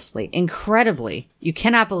miraculously, incredibly, you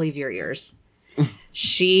cannot believe your ears.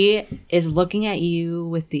 She is looking at you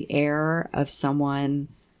with the air of someone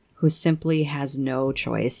who simply has no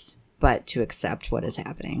choice but to accept what is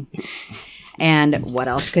happening. And what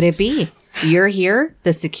else could it be? You're here.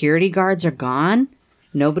 The security guards are gone.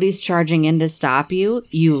 Nobody's charging in to stop you.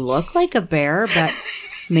 You look like a bear, but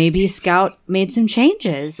maybe Scout made some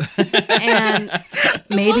changes. And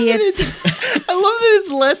maybe I love that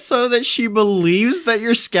it's less so that she believes that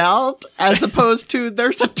you're Scout as opposed to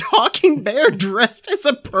there's a talking bear dressed as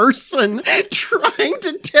a person trying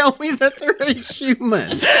to tell me that they're a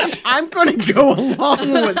human. I'm going to go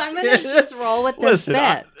along with I'm going to just roll with this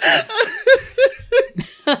bit.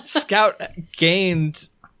 Scout gained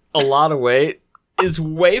a lot of weight. Is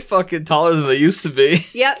way fucking taller than they used to be.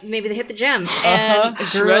 Yep, maybe they hit the gym and grew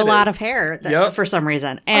shredded. a lot of hair for some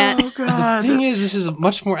reason. And Oh, God. The thing is, this is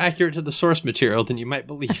much more accurate to the source material than you might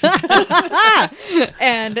believe.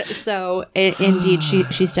 and so indeed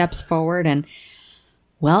she steps forward and,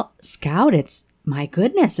 well, Scout, it's my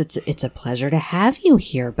goodness, it's a pleasure to have you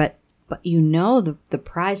here, but you know the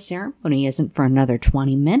prize ceremony isn't for another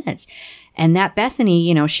 20 minutes. And that Bethany,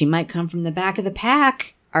 you know, she might come from the back of the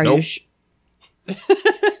pack. Are Nope. you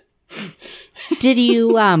Did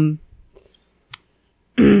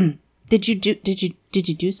you did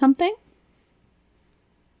you do something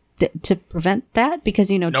to prevent that? Because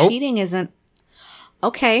you know Nope. cheating isn't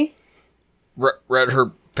okay. Read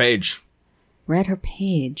her page. Read her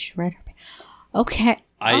page. Okay.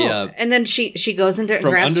 And then she goes into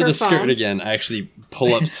From grabs under her the phone. skirt again, I actually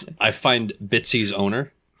pull up. I find Bitsy's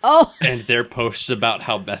owner. Oh. And their posts about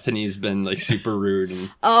how Bethany's been like super rude and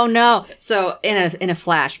Oh no! So in a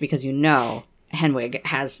flash, because you know Henwig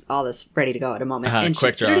has all this ready to go at a moment, and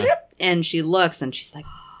quick draw. and she looks and she's like,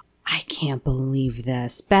 "I can't believe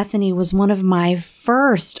this. Bethany was one of my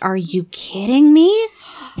first. Are you kidding me?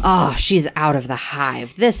 Oh, she's out of the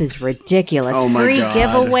hive. This is ridiculous. Oh my free God.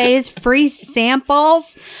 giveaways, free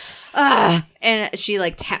samples." And she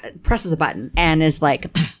like presses a button and is like,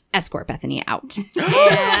 escort Bethany out.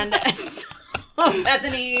 And so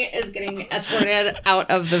Bethany is getting escorted out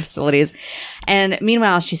of the facilities. And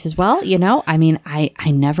meanwhile, she says, well, you know, I mean, I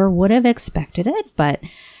never would have expected it, but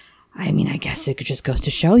I mean, I guess it just goes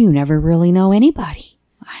to show you never really know anybody.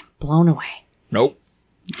 I'm blown away. Nope.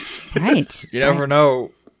 Right. You never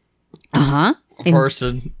know Uh-huh. a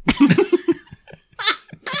person.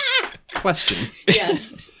 question.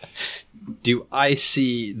 Yes. Do I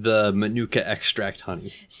see the Manuka extract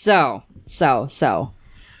honey? So,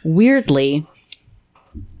 weirdly,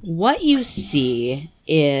 what you see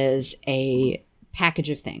is a package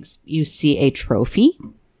of things. You see a trophy,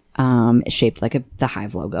 shaped like the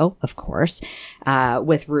Hive logo, of course,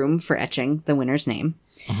 with room for etching the winner's name.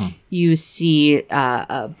 Uh-huh. You see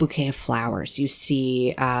a bouquet of flowers. You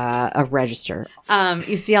see a register.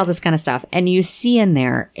 You see all this kind of stuff. And you see in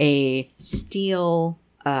there a steel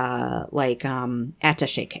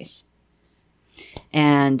attaché case,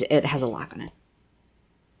 and it has a lock on it.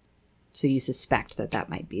 So you suspect that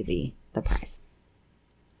might be the prize.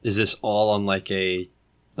 Is this all on like a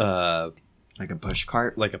push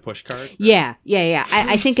cart? Like a push cart? Yeah.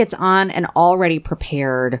 I think it's on an already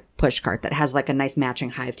prepared push cart that has like a nice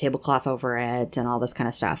matching Hive tablecloth over it and all this kind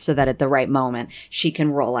of stuff, so that at the right moment she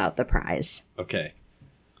can roll out the prize. Okay.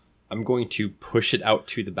 I'm going to push it out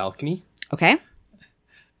to the balcony. Okay.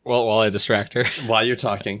 Well, while I distract her. While you're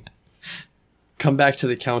talking. Come back to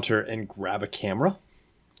the counter and grab a camera.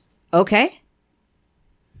 Okay.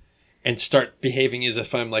 And start behaving as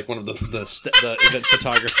if I'm like one of the event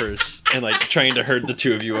photographers and like trying to herd the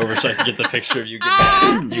two of you over so I can get the picture of you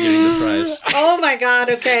getting the prize. Oh my God.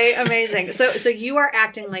 Okay. Amazing. So you are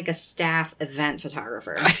acting like a staff event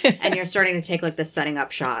photographer and you're starting to take like the setting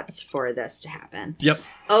up shots for this to happen. Yep.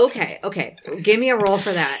 Okay. Give me a roll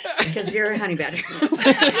for that because you're a honey badger.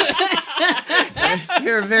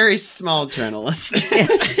 You're a very small journalist.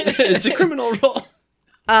 It's a criminal roll.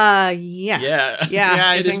 Yeah.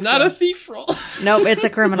 Yeah. It is not a thief roll. Nope, it's a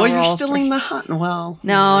criminal Well, roll. you're stealing the hunt. Well,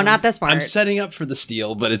 No, not this part. I'm setting up for the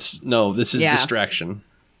steal, but this is distraction.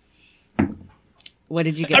 What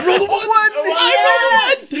did you get? I rolled a one!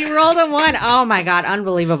 Yes! You rolled a 1. Oh my God,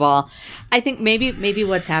 unbelievable. I think maybe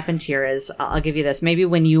what's happened here is, I'll give you this. Maybe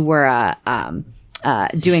when you were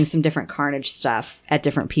doing some different carnage stuff at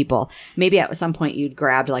different people, maybe at some point you'd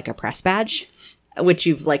grabbed like a press badge, which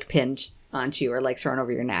you've like pinned onto or like thrown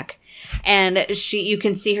over your neck. And you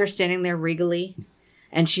can see her standing there regally,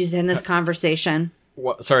 and she's in this conversation.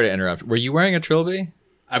 Sorry to interrupt. Were you wearing a trilby?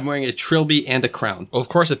 I'm wearing a trilby and a crown. Well, of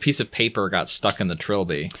course, a piece of paper got stuck in the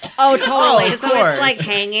trilby. Oh, totally. of So course. it's like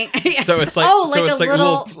hanging. So it's like an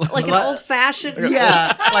old-fashioned.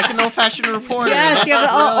 Yeah, like an old-fashioned reporter. Yes, you have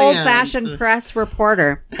the Brilliant. old-fashioned press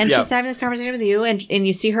reporter. And Yep. she's having this conversation with you, and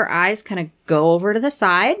you see her eyes kind of go over to the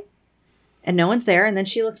side, and no one's there, and then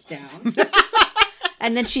she looks down.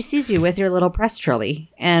 And then she sees you with your little press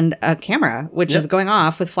trolley and a camera, which is going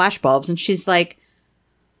off with flash bulbs, and she's like,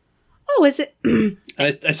 oh, is it... And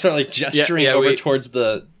I start like gesturing over towards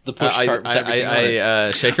the push cart. I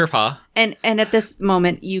shake her paw. And at this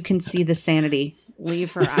moment, you can see the sanity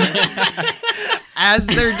leave her eyes. As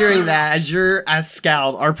they're doing that, as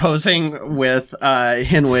Scout are posing with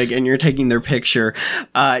Henwig and you're taking their picture,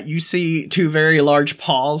 you see two very large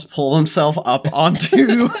paws pull themselves up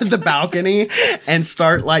onto the balcony and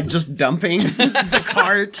start like just dumping the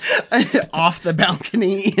cart off the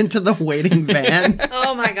balcony into the waiting van.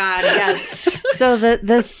 Oh my god, yes. So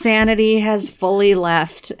the sanity has fully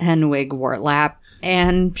left Henwig Wartlap,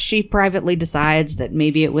 and she privately decides that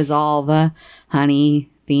maybe it was all the honey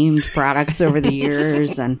themed products over the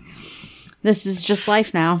years, and this is just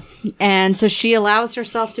life now. And so she allows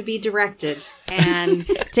herself to be directed and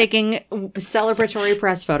taking celebratory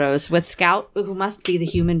press photos with Scout, who must be the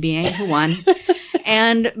human being who won.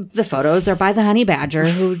 And the photos are by the honey badger,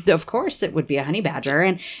 who, of course, it would be a honey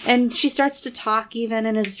badger. And she starts to talk even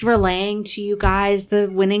and is relaying to you guys the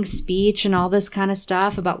winning speech and all this kind of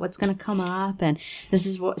stuff about what's going to come up. And this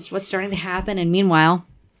is what's starting to happen. And meanwhile,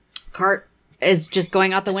 Cart is just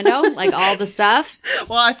going out the window, like all the stuff.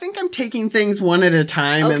 Well, I think I'm taking things one at a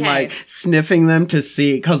time and Okay. like sniffing them to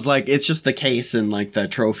see, because like it's just the case and like the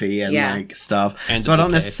trophy and like stuff. And so I don't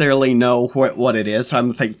bouquet. necessarily know what it is. So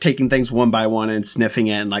I'm taking things one by one and sniffing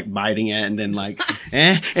it and like biting it and then like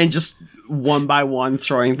and just one by one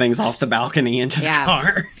throwing things off the balcony into the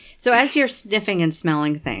car. So as you're sniffing and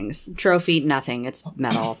smelling things, trophy, nothing, it's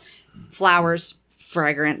metal. Flowers,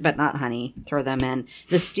 fragrant, but not honey. Throw them in.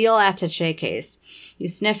 The steel attaché case. You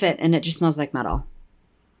sniff it, and it just smells like metal.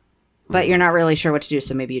 But you're not really sure what to do,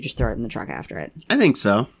 so maybe you just throw it in the truck after it. I think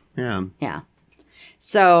so. Yeah. Yeah.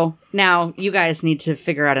 So now you guys need to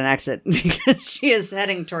figure out an exit because she is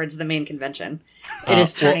heading towards the main convention. It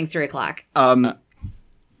is turning 3 o'clock. Go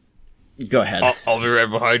ahead. I'll be right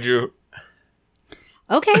behind you.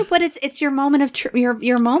 Okay, but it's your moment of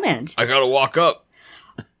your moment. I gotta walk up.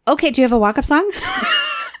 Okay, do you have a walk-up song?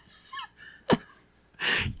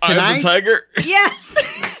 I'm the tiger. Yes.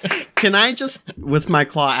 Can I just, with my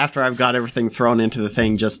claw, after I've got everything thrown into the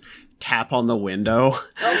thing, just tap on the window?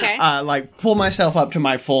 Okay. Like pull myself up to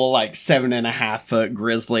my full like 7.5 foot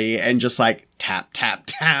grizzly and just like tap, tap,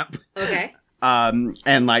 tap. Okay.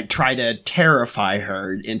 And like try to terrify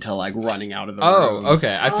her into like running out of the room. Oh,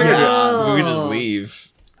 okay. I figured we could just leave.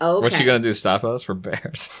 Okay. What's she gonna do? Stop us for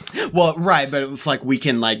bears? Well, right, but it was like we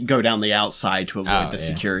can like go down the outside to avoid the yeah.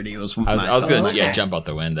 security. It was I was gonna Okay. jump out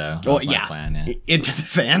the window. That Well, was my yeah, plan, yeah. into the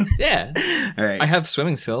fan. Yeah. All right. I have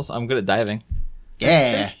swimming skills. I'm good at diving.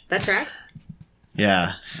 Yeah. That tracks.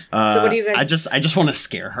 Yeah. So what do you guys? I just want to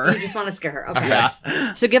scare her. You just want to scare her. Okay.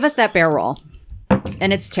 Yeah. So give us that bear roll.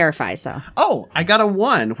 And it's terrify, so. Oh, I got a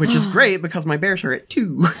 1, which is great because my bears are at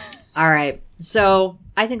 2. All right. So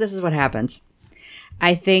I think this is what happens.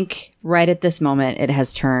 I think right at this moment, it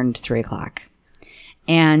has turned 3 o'clock.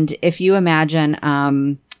 And if you imagine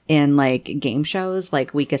in like game shows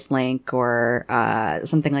like Weakest Link or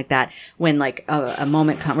something like that, when like a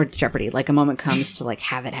moment comes, or Jeopardy, like a moment comes to like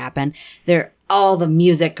have it happen, there all the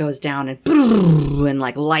music goes down and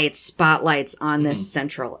like lights, spotlights on this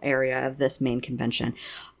central area of this main convention.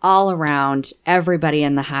 All around, everybody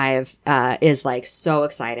in the hive is like so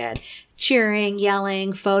excited. Cheering,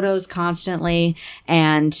 yelling, photos constantly,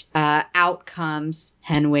 and out comes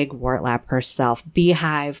Henwig Wartlap herself,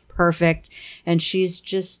 beehive, perfect, and she's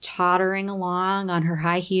just tottering along on her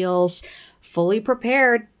high heels, fully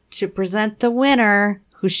prepared to present the winner,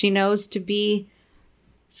 who she knows to be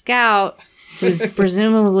Scout, who's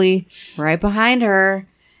presumably right behind her.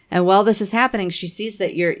 And while this is happening, she sees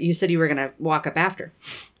that you said you were going to walk up after.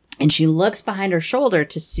 And she looks behind her shoulder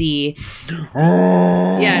to see,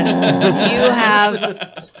 yes, you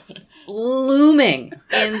have looming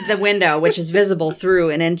in the window, which is visible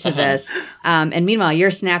through and into this. And meanwhile,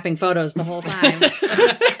 you're snapping photos the whole time.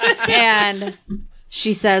 And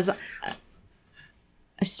she says,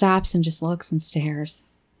 stops and just looks and stares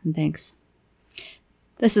and thinks,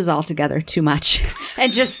 this is altogether too much.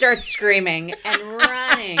 And just starts screaming and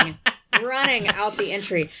running out the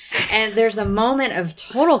entry. And there's a moment of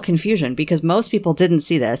total confusion because most people didn't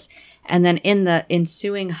see this. And then in the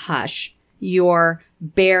ensuing hush, your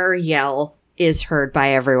bear yell is heard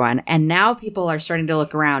by everyone. And now people are starting to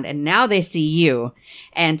look around, and now they see you,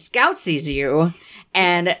 and Scout sees you,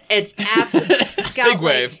 and it's absolutely Scout Big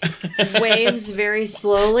wave. waves very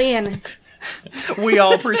slowly and We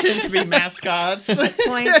all pretend to be mascots.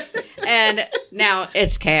 points, and now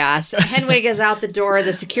it's chaos. Henwig is out the door.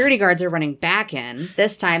 The security guards are running back in.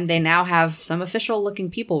 This time they now have some official-looking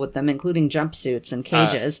people with them, including jumpsuits and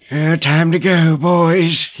cages. Time to go,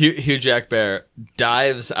 boys. Hugh Jack Bear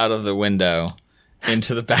dives out of the window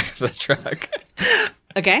into the back of the truck.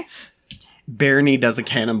 Okay. Barney does a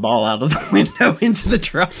cannonball out of the window into the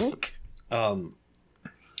trunk.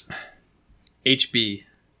 HB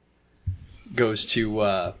goes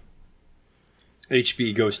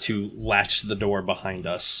to latch the door behind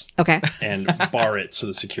us Okay. and bar it so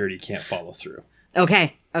the security can't follow through.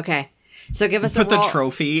 Okay. So give us Put a roll. the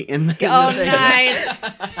trophy in the Oh, thing. nice.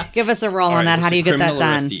 Give us a roll All on right, that. is How this do you a get that criminal or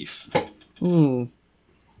a done? thief? Ooh.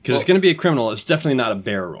 Because it's going to be a criminal. It's definitely not a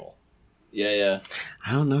bear roll. Yeah.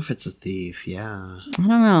 I don't know if it's a thief. Yeah. I don't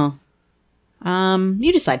know.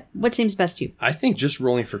 You decide. What seems best to you? I think just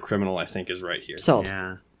rolling for criminal, I think, is right here. Sold.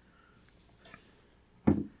 Yeah.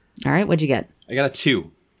 All right. What'd you get? I got a 2.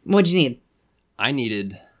 What'd you need? I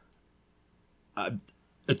needed a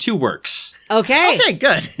 2 works. Okay. Okay,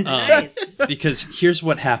 good. Nice. Because here's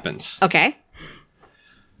what happens. Okay.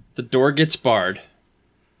 The door gets barred,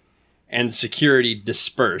 and the security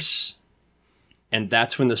disperse. And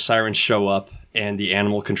that's when the sirens show up, and the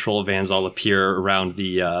animal control vans all appear around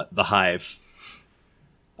the hive.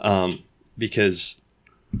 Because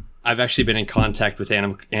I've actually been in contact with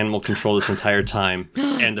animal control this entire time,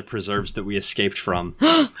 and the preserves that we escaped from.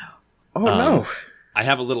 Oh, no. I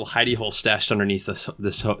have a little hidey hole stashed underneath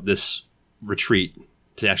this retreat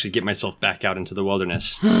to actually get myself back out into the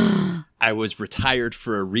wilderness. I was retired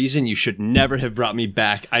for a reason. You should never have brought me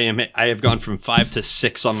back. I have gone from 5 to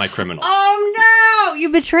 6 on my criminal Oh no! You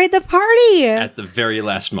betrayed the party. at the very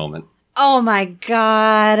last moment. Oh my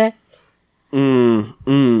god.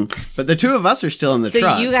 But the two of us are still in the So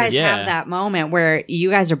truck. you guys Yeah. have that moment where you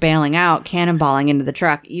guys are bailing out, cannonballing into the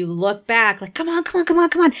truck. You look back like, come on.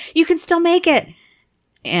 You can still make it.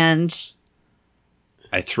 And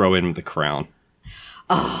I throw in the crown.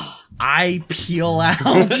 I peel out.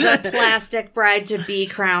 the plastic bride-to-be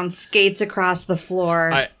crown skates across the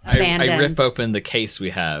floor, I abandoned. rip open the case we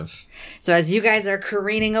have. So as you guys are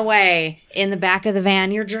careening away in the back of the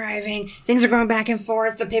van, you're driving, things are going back and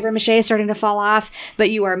forth, the paper mache is starting to fall off, but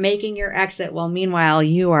you are making your exit. Well, meanwhile,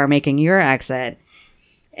 you are making your exit,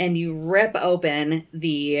 and you rip open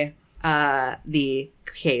the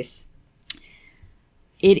case.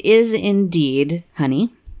 It is indeed honey.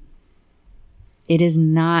 It is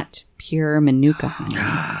not pure Manuka honey.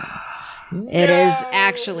 It is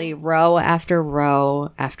actually row after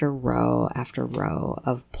row after row after row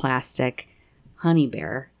of plastic honey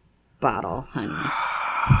bear bottle honey.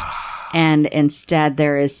 And instead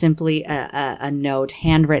there is simply a note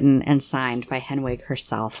handwritten and signed by Henwig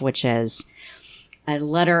herself, which is a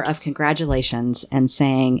letter of congratulations and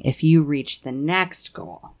saying, if you reach the next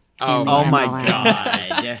goal, Oh, Oh my MLM,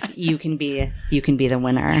 god. you can be the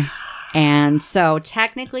winner. And so,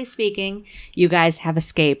 technically speaking, you guys have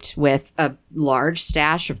escaped with a large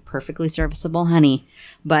stash of perfectly serviceable honey.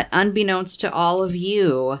 But unbeknownst to all of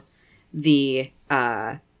you, the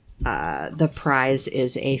prize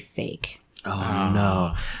is a fake. Oh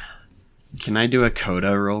no. Can I do a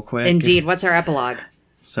coda real quick? Indeed. What's our epilogue?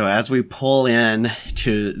 So as we pull in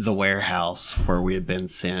to the warehouse where we had been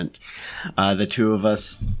sent, the two of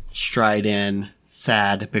us stride in,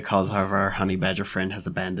 sad because our honey badger friend has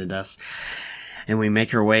abandoned us. And we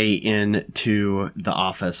make our way into the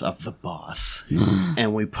office of the boss.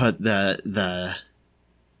 And we put the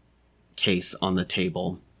case on the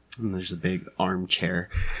table. And there's a big armchair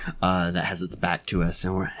that has its back to us.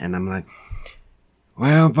 And I'm like,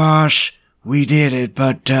 well, boss, we did it,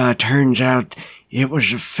 but turns out it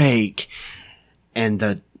was a fake. And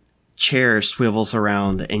the chair swivels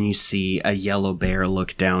around and you see a yellow bear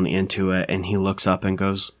look down into it, and he looks up and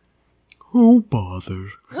goes, oh, bother.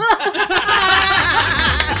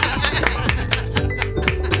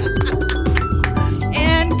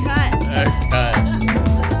 And cut.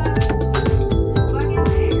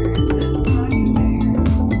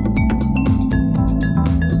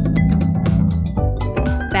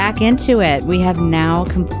 Back into it. We have now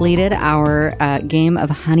completed our game of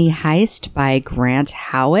Honey Heist by Grant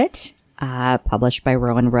Howitt, published by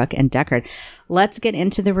Rowan Rook and Deckard. let's get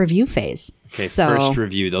into the review phase. Okay, first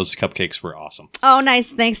review. Those cupcakes were awesome. Oh,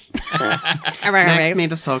 nice. Thanks. Max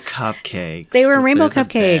made us all cupcakes. They were rainbow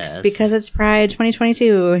cupcakes because it's Pride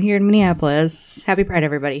 2022 here in Minneapolis. Happy Pride,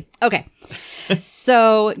 everybody. Okay.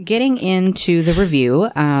 So getting into the review,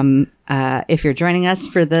 if you're joining us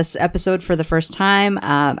for this episode for the first time,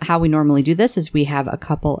 how we normally do this is we have a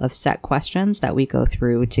couple of set questions that we go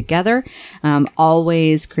through together,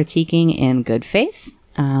 always critiquing in good faith.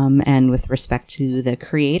 And with respect to the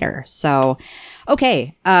creator. So,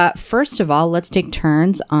 okay. First of all, let's take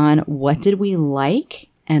turns on what did we like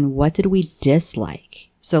and what did we dislike.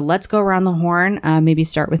 So let's go around the horn. Maybe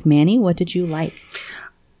start with Manny. What did you like?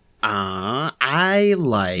 I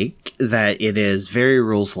like that it is very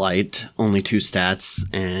rules light, only 2 stats,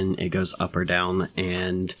 and it goes up or down.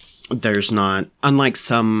 And there's not, unlike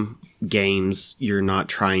some games, you're not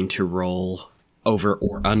trying to roll over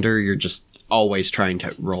or under. You're just always trying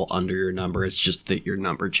to roll under your number. It's just that your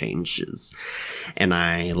number changes. And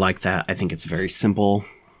I like that. I think it's very simple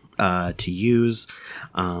to use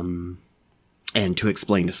and to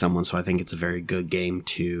explain to someone. So I think it's a very good game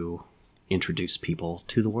to introduce people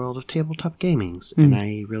to the world of tabletop gamings. And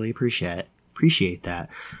I really appreciate that.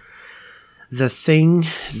 The thing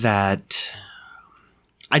that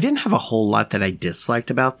I didn't have a whole lot that I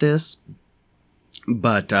disliked about this,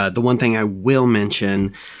 but the one thing I will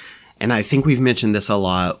mention, and I think we've mentioned this a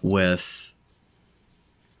lot with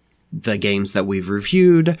the games that we've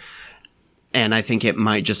reviewed, and I think it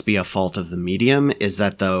might just be a fault of the medium, is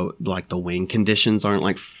that the win conditions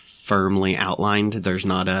aren't firmly outlined. There's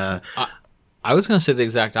not a... I was going to say the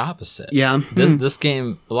exact opposite. Yeah. This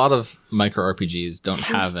game, a lot of micro RPGs don't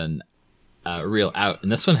have an real out,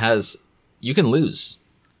 and this one has... You can lose.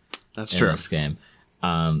 That's true. In this game.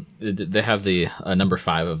 They have the number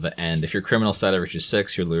 5 of the end. If your criminal stat reaches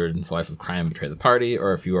 6, you're lured into a life of crime and betray the party.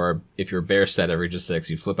 Or if your bear stat reaches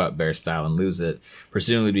 6, you flip out bear style and lose it,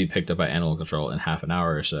 presumably to be picked up by animal control in half an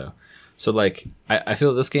hour or so. So I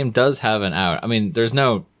feel this game does have an out. I mean, there's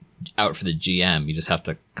no out for the GM. You just have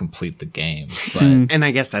to complete the game. But and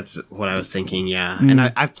I guess that's what I was thinking. Yeah, and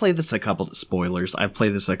I've played this I've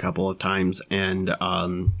played this a couple of times, and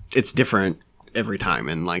it's different every time.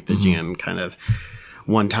 And the GM kind of.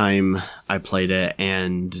 One time I played it,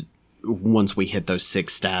 and once we hit those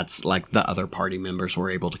 6 stats, the other party members were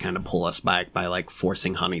able to kind of pull us back by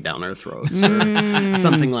forcing honey down our throats or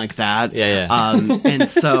something like that. Yeah. And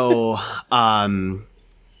so,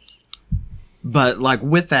 but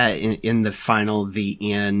with that in the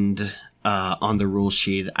end, on the rule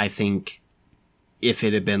sheet, I think if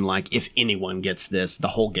it had been if anyone gets this, the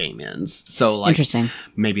whole game ends. So interesting.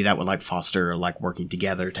 Maybe that would foster working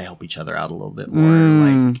together to help each other out a little bit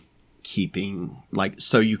more. Keeping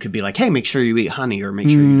so you could be hey, make sure you eat honey, or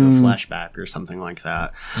make sure you do a flashback or something like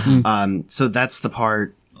that. So that's the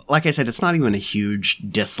part. Like I said, it's not even a huge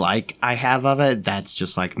dislike I have of it. That's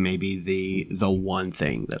just maybe the one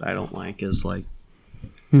thing that I don't like is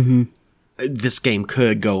this game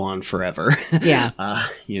could go on forever. Yeah.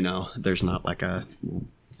 There's not a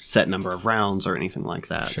set number of rounds or anything like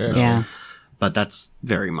that. Sure. So, yeah. But that's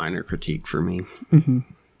very minor critique for me.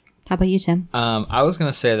 How about you, Tim? I was going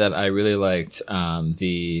to say that I really liked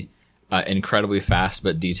the incredibly fast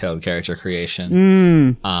but detailed character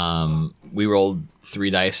creation. We rolled 3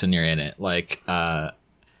 dice and you're in it.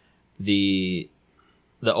 The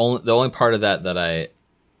only part of that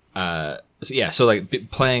I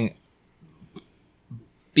playing.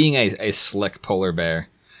 Being a slick polar bear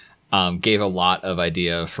gave a lot of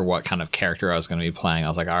idea for what kind of character I was going to be playing. I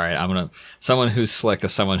was all right, someone who's slick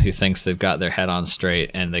is someone who thinks they've got their head on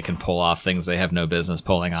straight and they can pull off things they have no business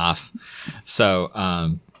pulling off.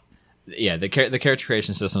 So, the character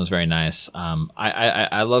creation system is very nice.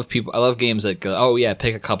 I love games that go, oh yeah,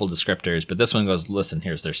 pick a couple descriptors, but this one goes, listen,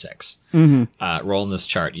 here's their 6. Roll in this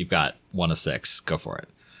chart. You've got 1 of 6. Go for it.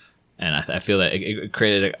 And I feel that it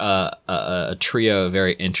created a trio of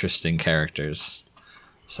very interesting characters.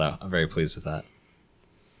 So I'm very pleased with that.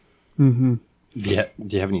 Do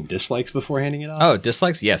you have any dislikes before handing it off? Oh,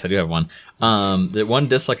 dislikes? Yes, I do have one. The one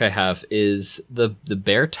dislike I have is the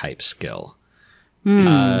bear type skill.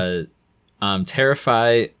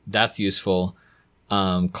 Terrify, that's useful.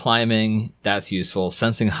 Climbing, that's useful.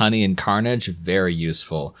 Sensing honey and carnage, very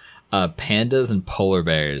useful. Pandas and polar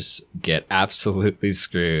bears get absolutely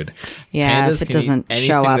screwed. Yeah, Pandas if it can doesn't eat anything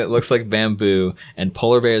show up. that looks like bamboo, and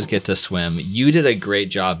polar bears get to swim. You did a great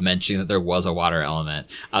job mentioning that there was a water element.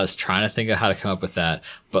 I was trying to think of how to come up with that,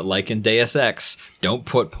 but like in Deus Ex, don't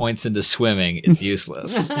put points into swimming. It's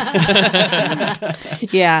useless.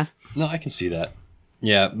 Yeah. No, I can see that.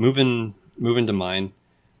 Yeah, moving to mine.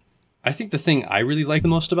 I think the thing I really liked the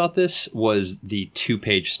most about this was the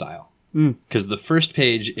 2-page style. Because the first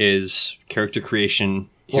page is character creation.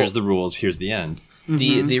 Here's the rules. Here's the end.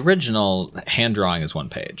 The original hand drawing is 1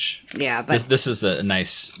 page. Yeah, but This is a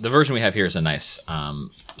nice. The version we have here is a nice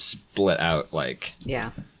split out like.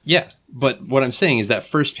 yeah, but what I'm saying is that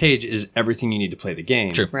first page is everything you need to play the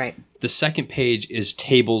game. True. right. The second page is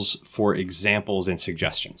tables for examples and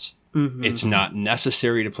suggestions. It's not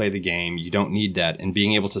necessary to play the game. You don't need that. And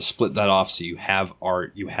being able to split that off so you have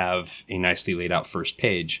art, you have a nicely laid out first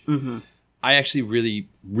page. I actually really,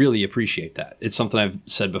 really appreciate that. It's something I've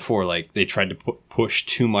said before, like they tried to push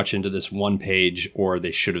too much into this 1 page, or they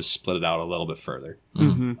should have split it out a little bit further.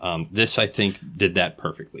 This, I think, did that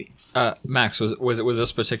perfectly. Max, was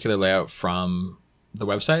this particular layout from the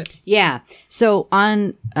website? Yeah. So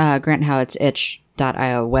on Grant Howitt's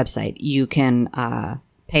itch.io website, you can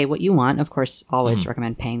pay what you want. Of course, always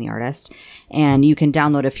recommend paying the artist. And you can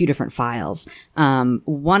download a few different files.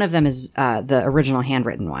 One of them is the original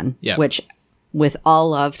handwritten one, which, with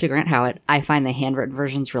all love to Grant Howitt, I find the handwritten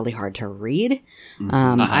versions really hard to read.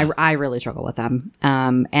 I really struggle with them.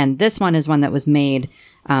 And this one is one that was made,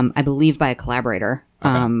 I believe, by a collaborator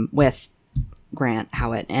with Grant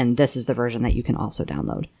Howitt. And this is the version that you can also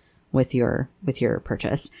download with your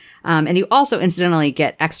purchase. And you also incidentally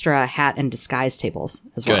get extra hat and disguise tables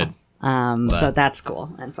as well. Good. So that's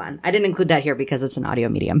cool and fun. I didn't include that here because it's an audio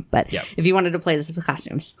medium, but if you wanted to play this with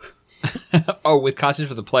costumes. Oh, with costumes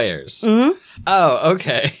for the players. Oh,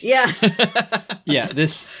 okay. Yeah. Yeah,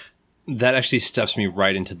 that actually steps me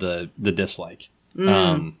right into the dislike.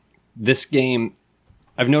 This game,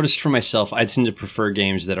 I've noticed for myself, I tend to prefer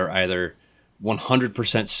games that are either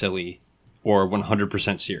 100% silly or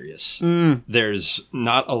 100% serious. There's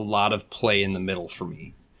not a lot of play in the middle for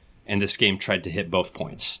me. And this game tried to hit both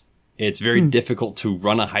points. It's very difficult to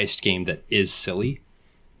run a heist game that is silly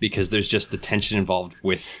because there's just the tension involved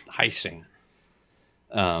with heisting.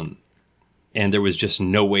 And there was just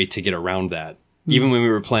no way to get around that. Even when we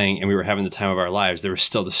were playing and we were having the time of our lives, there was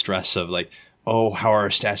still the stress of like, oh, how are our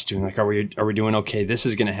stats doing? Like, are we doing okay? This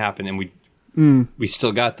is going to happen. And we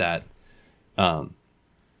still got that.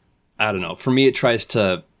 I don't know. For me, it tries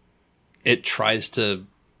to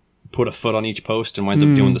put a foot on each post and winds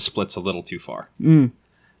up doing the splits a little too far.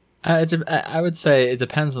 I would say it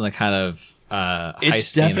depends on the kind of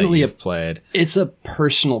it's heist game definitely that you've played. It's a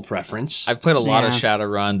personal preference. I've played a lot of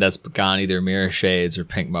Shadowrun that's gone either Mirror Shades or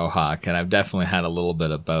Pink Mohawk, and I've definitely had a little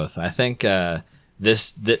bit of both. I think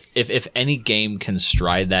if any game can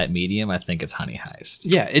stride that medium, I think it's Honey Heist.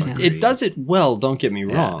 Yeah, it does it well, don't get me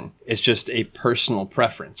wrong. It's just a personal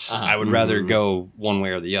preference. I would rather go one way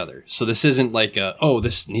or the other. So this isn't like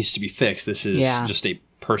this needs to be fixed. This is just a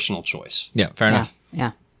personal choice. Yeah, fair enough.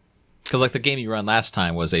 Yeah. Because like the game you run last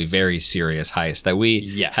time was a very serious heist that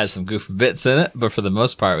we had some goofy bits in it, but for the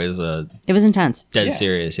most part it was intense. Dead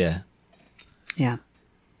serious, yeah. Yeah.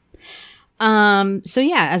 So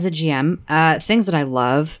yeah, as a GM, things that I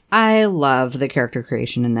love the character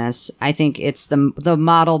creation in this. I think it's the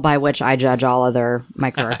model by which I judge all other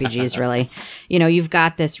micro RPGs, really. You know, you've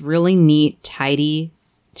got this really neat, tidy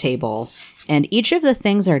table, and each of the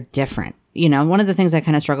things are different. You know, one of the things I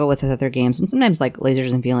kind of struggle with other games, and sometimes like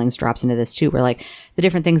Lasers and Feelings drops into this too, where like the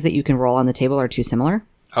different things that you can roll on the table are too similar.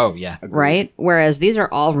 Oh, yeah. Right? Whereas these are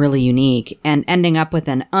all really unique, and ending up with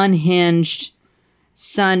an unhinged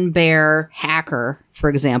Sun Bear hacker, for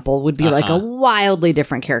example, would be like a wildly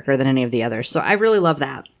different character than any of the others. So I really love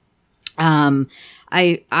that.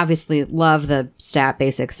 I obviously love the stat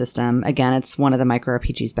basic system. Again, it's one of the micro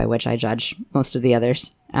RPGs by which I judge most of the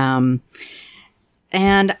others.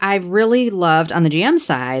 And I really loved, on the GM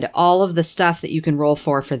side, all of the stuff that you can roll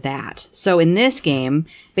for that. So in this game,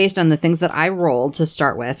 based on the things that I rolled to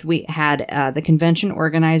start with, we had the convention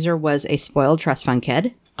organizer was a spoiled trust fund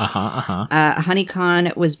kid.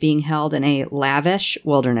 HoneyCon was being held in a lavish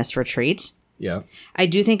wilderness retreat. Yeah. I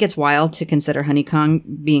do think it's wild to consider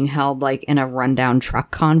HoneyCon being held like in a rundown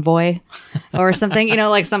truck convoy or something, you know,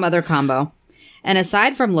 like some other combo. And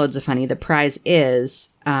aside from loads of honey, the prize is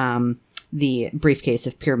the briefcase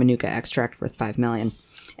of pure Manuka extract worth $5 million.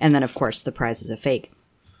 And then, of course, the prize is a fake.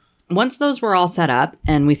 Once those were all set up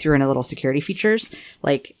and we threw in a little security features,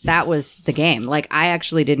 like that was the game. Like I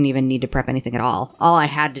actually didn't even need to prep anything at all. All I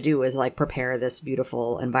had to do was like prepare this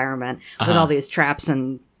beautiful environment with all these traps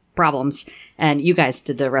and problems. And you guys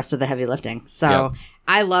did the rest of the heavy lifting. So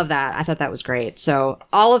I love that. I thought that was great. So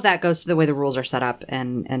all of that goes to the way the rules are set up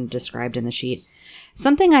and described in the sheet.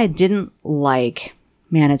 Something I didn't like,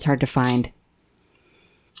 man, it's hard to find.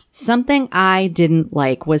 Something I didn't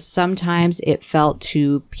like was sometimes it felt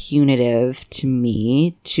too punitive to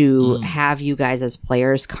me to have you guys as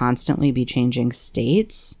players constantly be changing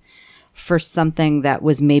states for something that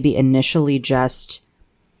was maybe initially just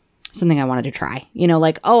something I wanted to try. You know,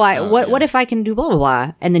 like, what if I can do blah, blah,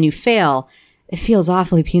 blah, and then you fail. It feels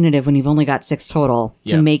awfully punitive when you've only got 6 total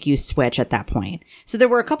to make you switch at that point. So there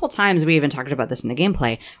were a couple times, we even talked about this in the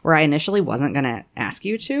gameplay, where I initially wasn't going to ask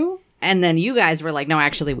you to. And then you guys were like, no,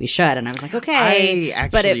 actually we should. And I was like, okay.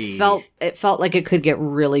 But it felt like it could get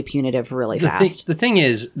really punitive really fast. The thing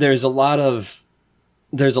is, there's a lot of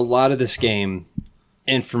this game,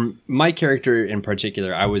 and for my character in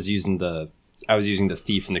particular, I was using the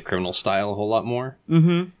thief and the criminal style a whole lot more.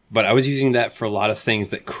 Mm-hmm. But I was using that for a lot of things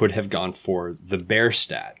that could have gone for the bear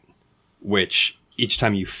stat, which each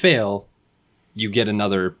time you fail, you get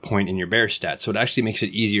another point in your bear stat. So it actually makes it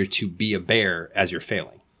easier to be a bear as you're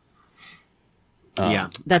failing. Yeah,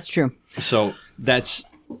 that's true. So that's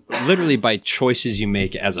literally by choices you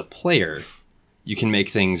make as a player, you can make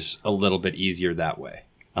things a little bit easier that way.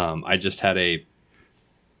 I just had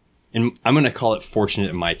and I'm going to call it fortunate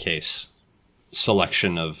in my case,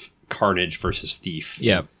 selection of Carnage versus Thief.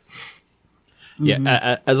 Yeah.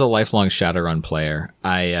 Yeah. As a lifelong Shadowrun player,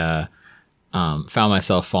 I found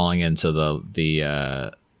myself falling into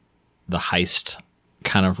the heist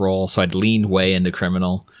kind of role. So I'd leaned way into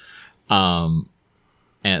criminal.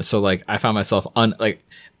 And so like I found myself I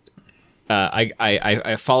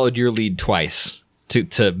followed your lead twice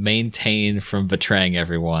to maintain from betraying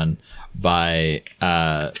everyone by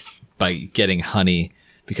getting honey,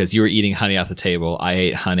 because you were eating honey off the table. I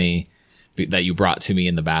ate honey that you brought to me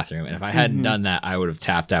in the bathroom. And if I hadn't done that, I would have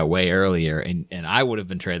tapped out way earlier and I would have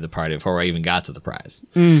betrayed the party before I even got to the prize.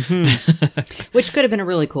 Mm-hmm. Which could have been a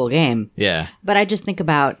really cool game. Yeah. But I just think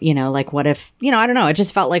about, like what if, I don't know. It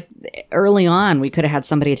just felt like early on we could have had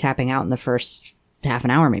somebody tapping out in the first half an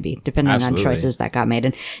hour, maybe, depending on choices that got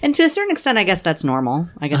made. And to a certain extent, I guess that's normal.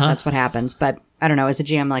 I guess that's what happens. But I don't know. As a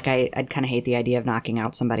GM, like I'd kind of hate the idea of knocking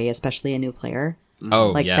out somebody, especially a new player. Oh,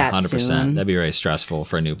 like yeah, that 100%. Soon. That'd be very stressful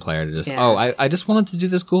for a new player to just, I just wanted to do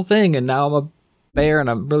this cool thing, and now I'm a bear, and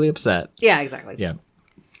I'm really upset. Yeah, exactly. Yeah.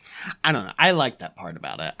 I don't know. I like that part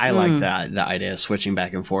about it. I like the idea of switching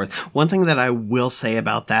back and forth. One thing that I will say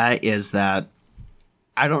about that is that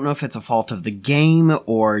I don't know if it's a fault of the game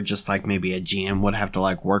or just like maybe a GM would have to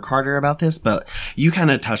like work harder about this, but you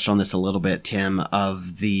kind of touched on this a little bit, Tim,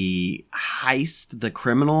 of the heist, the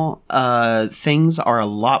criminal things are a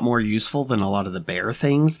lot more useful than a lot of the bear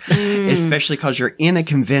things, especially because you're in a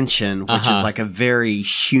convention, which is like a very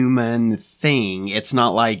human thing. It's not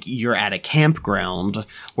like you're at a campground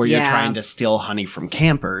where you're trying to steal honey from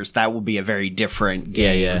campers. That will be a very different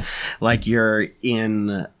game. Yeah. Like you're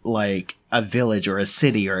in like a village or a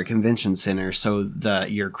city or a convention center, so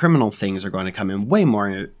your criminal things are going to come in way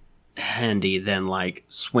more handy than like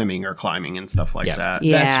swimming or climbing and stuff like that.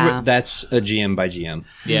 Yeah. That's a GM by GM.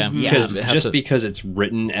 Yeah. Because because it's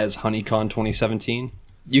written as HoneyCon 2017,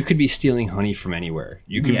 you could be stealing honey from anywhere.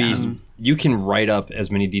 You could you can write up as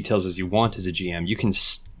many details as you want as a GM.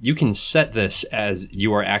 You can set this as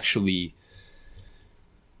you are actually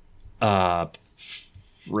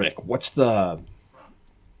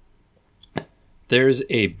there's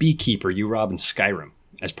a beekeeper you rob in Skyrim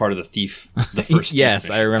as part of the first yes,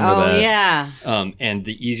 thief I remember that. Oh, yeah. And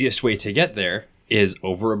the easiest way to get there is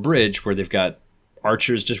over a bridge where they've got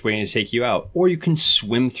archers just waiting to take you out. Or you can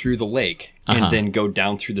swim through the lake and then go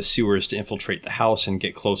down through the sewers to infiltrate the house and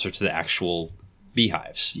get closer to the actual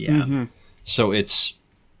beehives. Yeah. Mm-hmm. So it's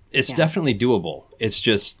definitely doable. It's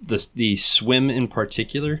just the swim in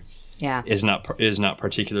particular is not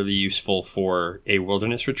particularly useful for a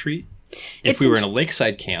wilderness retreat. If we were in a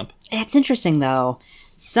lakeside camp. It's interesting, though.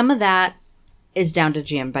 Some of that is down to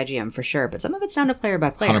GM by GM for sure, but some of it's down to player by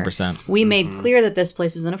player. 100%. We made clear that this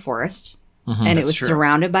place was in a forest, and it was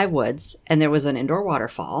surrounded by woods, and there was an indoor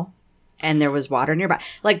waterfall, and there was water nearby.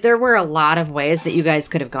 Like, there were a lot of ways that you guys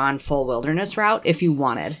could have gone full wilderness route if you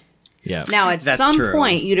wanted. Yeah. Now, at some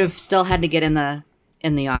point, you'd have still had to get in the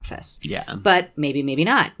office. Yeah. But maybe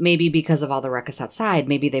not. Maybe because of all the ruckus outside,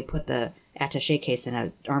 maybe they put the attaché case in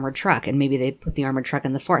an armored truck, and maybe they put the armored truck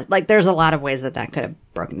in the forest. Like, there's a lot of ways that could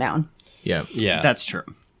have broken down. Yeah. That's true.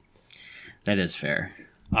 That is fair.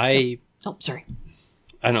 Sorry.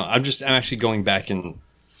 I know. I'm actually going back and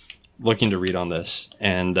looking to read on this,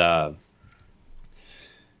 and I'll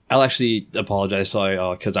actually apologize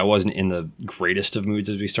because I wasn't in the greatest of moods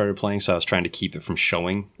as we started playing, so I was trying to keep it from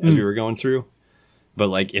showing as we were going through. But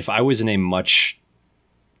like, if I was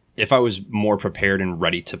more prepared and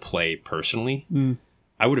ready to play personally,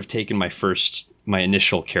 I would have taken my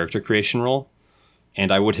initial character creation role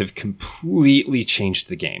and I would have completely changed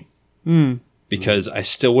the game. Because I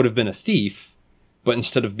still would have been a thief, but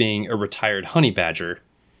instead of being a retired honey badger,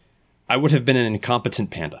 I would have been an incompetent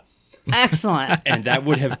panda. Excellent. And that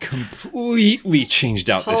would have completely changed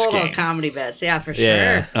out this Total game. comedy bits. Yeah, for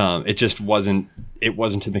Yeah. sure. It just wasn't in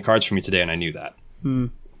the cards for me today, and I knew that.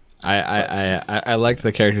 I liked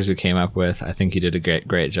the characters we came up with. I think you did a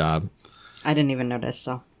great job. I didn't even notice,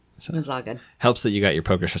 so it was all good. Helps that you got your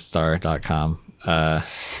PokerStar.com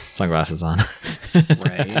sunglasses on.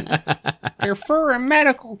 Right. They're for a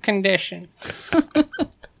medical condition.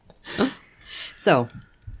 So,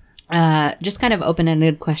 just kind of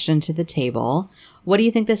open-ended question to the table. What do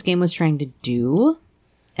you think this game was trying to do?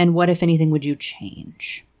 And what, if anything, would you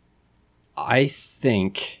change? I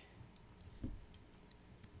think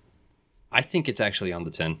it's actually on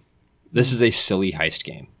the 10. This is a silly heist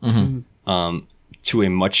game. To a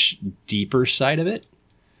much deeper side of it,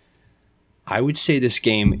 I would say this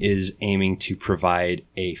game is aiming to provide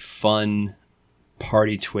a fun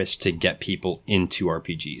party twist to get people into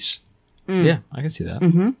RPGs. Yeah, I can see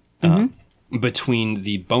that. Between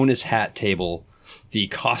the bonus hat table, the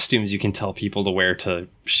costumes you can tell people to wear to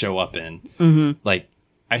show up in, like,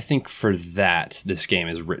 I think for that, this game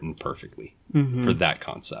is written perfectly for that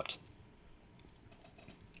concept.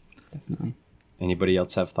 Definitely. Anybody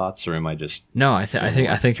else have thoughts, or am I just? No, I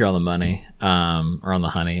think you're on the money, or on the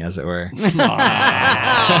honey, as it were.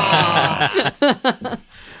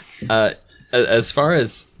 As far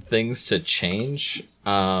as things to change,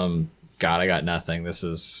 God, I got nothing. This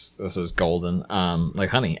is golden, like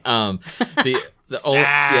honey. I think the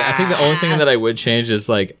only thing that I would change is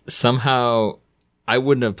like somehow I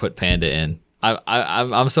wouldn't have put panda in.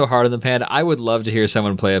 I'm so hard on the panda. I would love to hear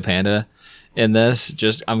someone play a panda in this.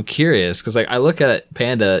 Just I'm curious because like I look at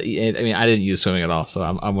panda. I mean, I didn't use swimming at all, so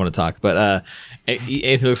I want to talk. But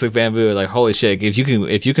anything looks like bamboo. Like holy shit! If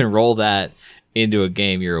you can roll that into a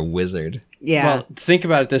game, you're a wizard. Yeah. Well, think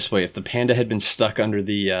about it this way: if the panda had been stuck under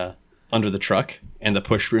the truck and the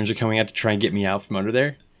push brooms are coming out to try and get me out from under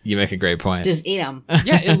there, You make a great point. Just eat them.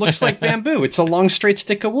 yeah, it looks like bamboo. It's a long straight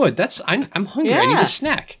stick of wood. I'm hungry. I need Yeah. a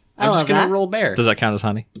snack. I I'm just love gonna that. roll bear. Does that count as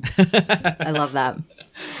honey? I love that.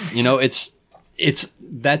 You know, it's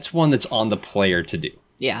that's one that's on the player to do.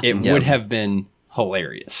 Yeah. It would have been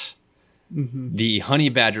hilarious. The honey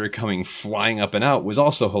badger coming flying up and out was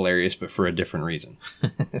also hilarious, but for a different reason.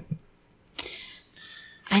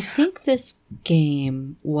 I think this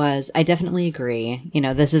game was, I definitely agree. You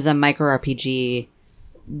know, this is a micro RPG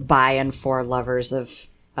by and for lovers of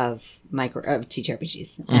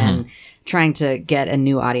TTRPGs and trying to get a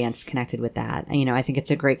new audience connected with that. And, you know, I think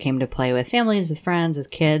it's a great game to play with families, with friends,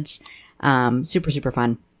 with kids. Super, super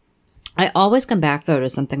fun. I always come back, though, to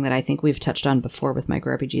something that I think we've touched on before with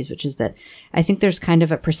micro RPGs, which is that I think there's kind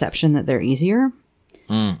of a perception that they're easier.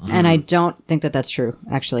 And I don't think that that's true,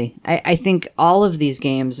 actually. I think all of these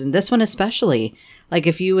games, and this one especially, like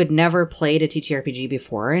if you had never played a TTRPG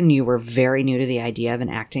before and you were very new to the idea of an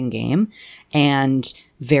acting game and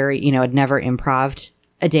very, you know, had never improv'd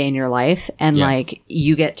a day in your life, and like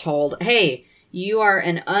you get told, hey, you are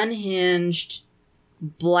an unhinged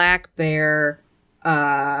black bear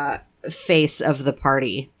face of the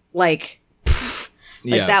party. Like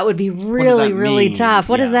that would be really, really mean? tough.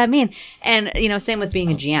 What does Yeah. that mean? And, you know, same with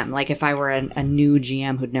being a GM. Like if I were a new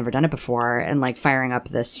GM who'd never done it before and like firing up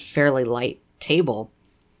this fairly light table,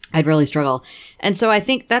 I'd really struggle. And so I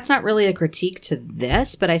think that's not really a critique to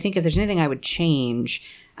this, but I think if there's anything I would change,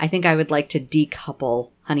 I think I would like to decouple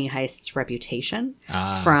Honey Heist's reputation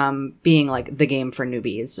from being like the game for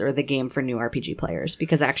newbies or the game for new RPG players.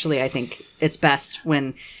 Because actually I think it's best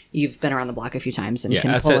when you've been around the block a few times and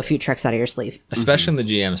can pull a few tricks out of your sleeve. Especially on the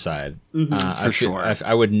GM side. For sure.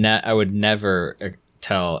 I would never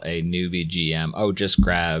tell a newbie GM, oh, just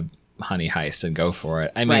grab Honey Heist and go for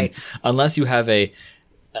it. I mean, unless you have an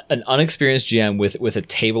unexperienced GM with a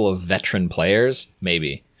table of veteran players,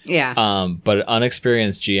 maybe. Yeah. But an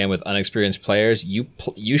unexperienced GM with unexperienced players, you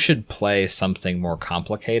should play something more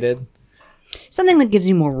complicated. Something that gives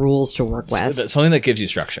you more rules to work with. Something that gives you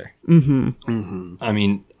structure. I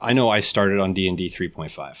mean, I know I started on D&D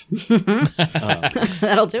 3.5.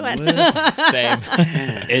 That'll do it. Same.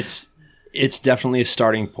 It's definitely a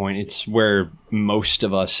starting point. It's where most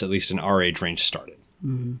of us, at least in our age range, started.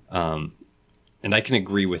 And I can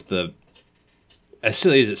agree with as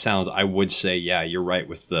silly as it sounds, I would say, yeah, you're right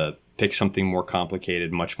with the pick something more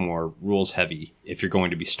complicated, much more rules heavy if you're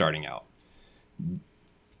going to be starting out.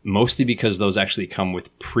 Mostly because those actually come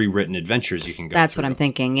with pre-written adventures you can go That's through. what I'm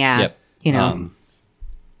thinking. Yeah. Yep. You know,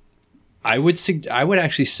 I would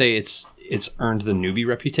actually say it's earned the newbie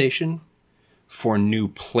reputation for new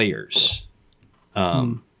players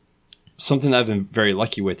Something that I've been very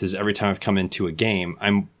lucky with is every time I've come into a game,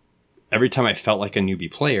 every time I felt like a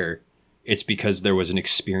newbie player, it's because there was an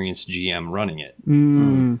experienced GM running it.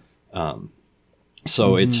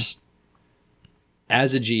 So it's,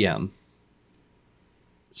 as a GM,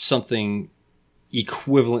 something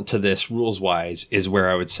equivalent to this rules-wise is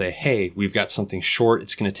where I would say, hey, we've got something short.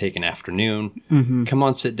 It's going to take an afternoon. Come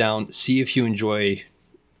on, sit down. See if you enjoy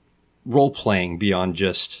role-playing beyond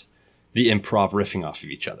just the improv riffing off of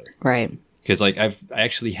each other. Right. Because like I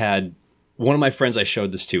actually had one of my friends I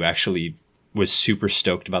showed this to actually was super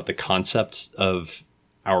stoked about the concept of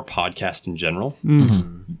our podcast in general.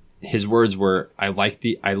 His words were, I love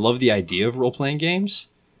the idea of role-playing games,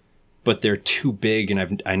 but they're too big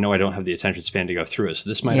and I know I don't have the attention span to go through it. So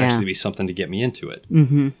this might actually be something to get me into it.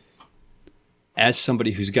 As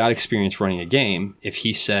somebody who's got experience running a game, if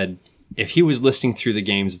he was listening through the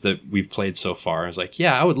games that we've played so far, I was like,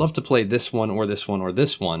 yeah, I would love to play this one or this one or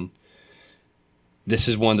this one. This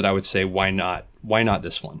is one that I would say, why not? Why not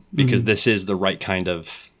this one? Because this is the right kind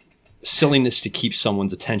of silliness to keep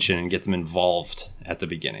someone's attention and get them involved at the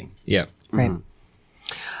beginning. Yeah. Right.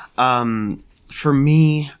 For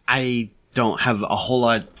me, I don't have a whole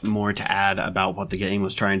lot more to add about what the game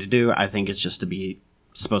was trying to do. I think it's just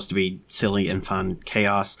supposed to be silly and fun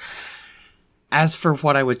chaos. As for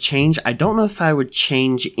what I would change, I don't know if I would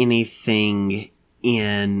change anything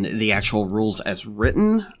in the actual rules as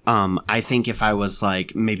written. I think if I was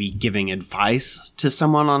like maybe giving advice to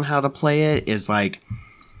someone on how to play it is like,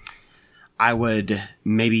 I would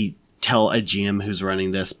maybe tell a GM who's running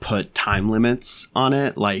this, put time limits on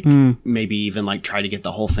it. Like maybe even like try to get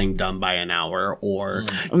the whole thing done by an hour, or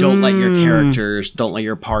don't let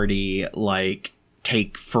your party like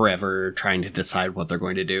take forever trying to decide what they're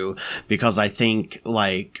going to do. Because I think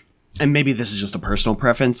like, and maybe this is just a personal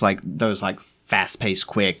preference, like those like fast-paced,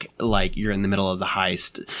 quick, like you're in the middle of the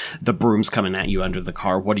heist, the broom's coming at you under the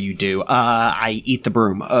car. What do? I eat the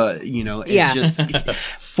broom. It's just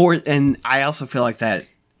and I also feel like that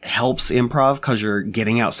helps improv because you're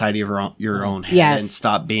getting outside of your own head and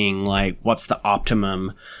stop being like, what's the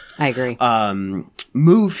optimum? I agree.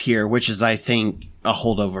 Move here, which is, I think, a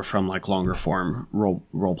holdover from like longer form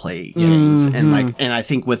role play games. And I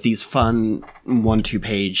think with these fun 1-2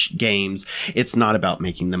 page games, it's not about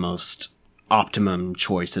making the most optimum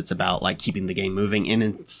choice. It's about like keeping the game moving. And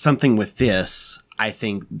in something with this, I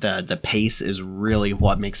think the pace is really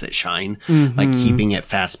what makes it shine. Like keeping it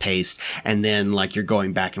fast paced, and then like you're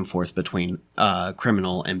going back and forth between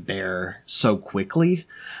criminal and bear so quickly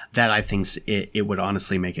that I think it would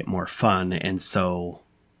honestly make it more fun. And so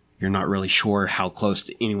you're not really sure how close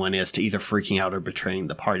anyone is to either freaking out or betraying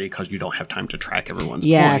the party because you don't have time to track everyone's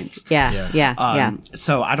points. Yeah.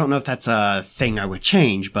 So I don't know if that's a thing I would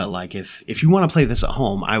change, but like if you want to play this at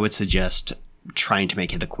home, I would suggest trying to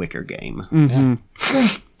make it a quicker game.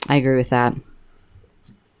 I agree with that.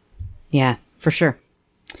 Yeah, for sure.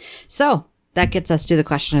 So that gets us to the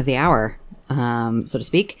question of the hour, so to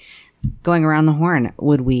speak. Going around the horn,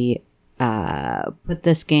 would we put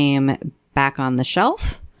this game back on the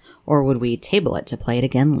shelf, or would we table it to play it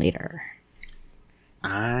again later?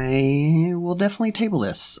 I will definitely table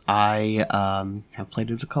this. I have played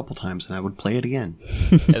it a couple times, and I would play it again.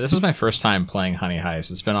 This is my first time playing Honey Heist.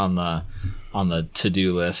 It's been on the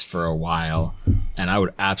to-do list for a while, and I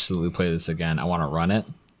would absolutely play this again. I want to run it.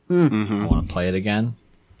 I want to play it again.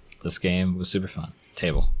 This game was super fun.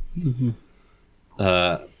 Table.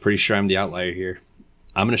 Pretty sure I'm the outlier here.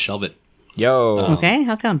 I'm going to shelve it. Yo. Okay,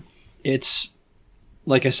 how come? It's,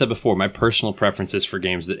 like I said before, my personal preference is for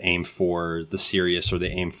games that aim for the serious or they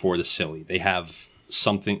aim for the silly. They have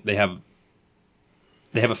something, they have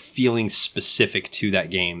a feeling specific to that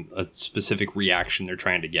game, a specific reaction they're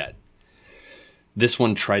trying to get. This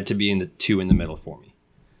one tried to be in the middle for me.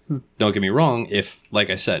 Don't get me wrong, if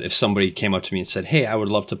somebody came up to me and said, hey, I would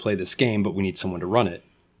love to play this game, but we need someone to run it,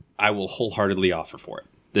 I will wholeheartedly offer for it.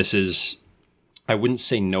 I wouldn't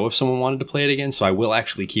say no if someone wanted to play it again, so I will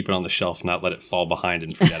actually keep it on the shelf, not let it fall behind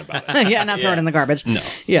and forget about it. Not throw it in the garbage. No.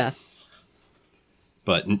 Yeah.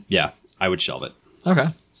 But yeah, I would shelve it. Okay.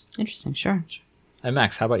 Interesting, sure. And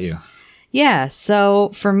Max, how about you? Yeah,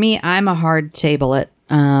 so for me, I'm a hard table it,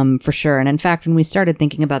 for sure. And in fact, when we started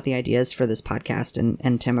thinking about the ideas for this podcast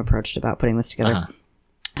and Tim approached about putting this together,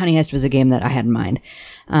 Honey Heist was a game that I had in mind.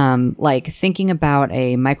 Like thinking about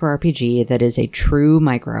a micro RPG that is a true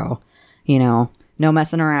micro, no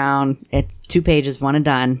messing around. It's 2 pages, one and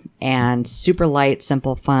done, and super light,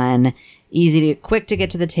 simple, fun, quick to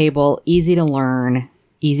get to the table, easy to learn,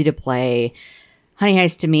 easy to play. Honey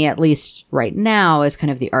Heist, to me, at least right now, is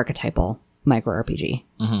kind of the archetypal micro RPG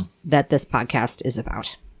that this podcast is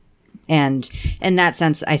about. And in that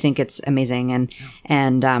sense, I think it's amazing.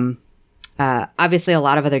 And obviously, a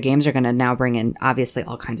lot of other games are going to now bring in obviously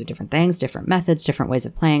all kinds of different things, different methods, different ways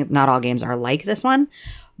of playing. Not all games are like this one,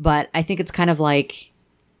 but I think it's kind of like,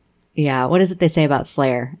 yeah, what is it they say about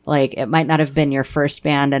Slayer? Like, it might not have been your first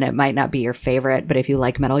band and it might not be your favorite, but if you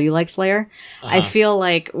like metal, you like Slayer. I feel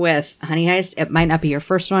like with Honey Heist, it might not be your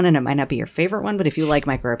first one and it might not be your favorite one, but if you like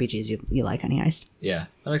micro RPGs, you like Honey Heist. Yeah,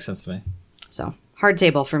 that makes sense to me. So, hard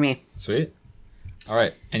table for me. Sweet. All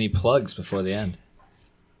right. Any plugs before the end?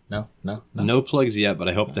 No. No plugs yet, but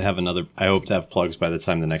I hope to have plugs by the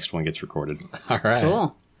time the next one gets recorded. All right.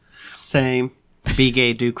 Cool. Same. Be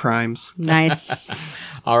gay, do crimes. Nice.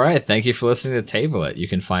 All right. Thank you for listening to Table It. You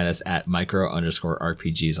can find us at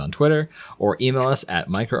micro_RPGs on Twitter or email us at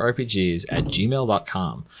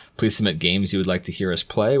microrpgs@gmail.com. Please submit games you would like to hear us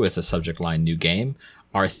play with the subject line New Game.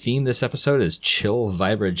 Our theme this episode is Chill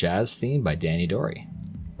Vibra Jazz Theme by Danny Dory.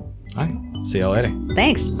 All right. See y'all later.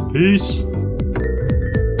 Thanks. Peace.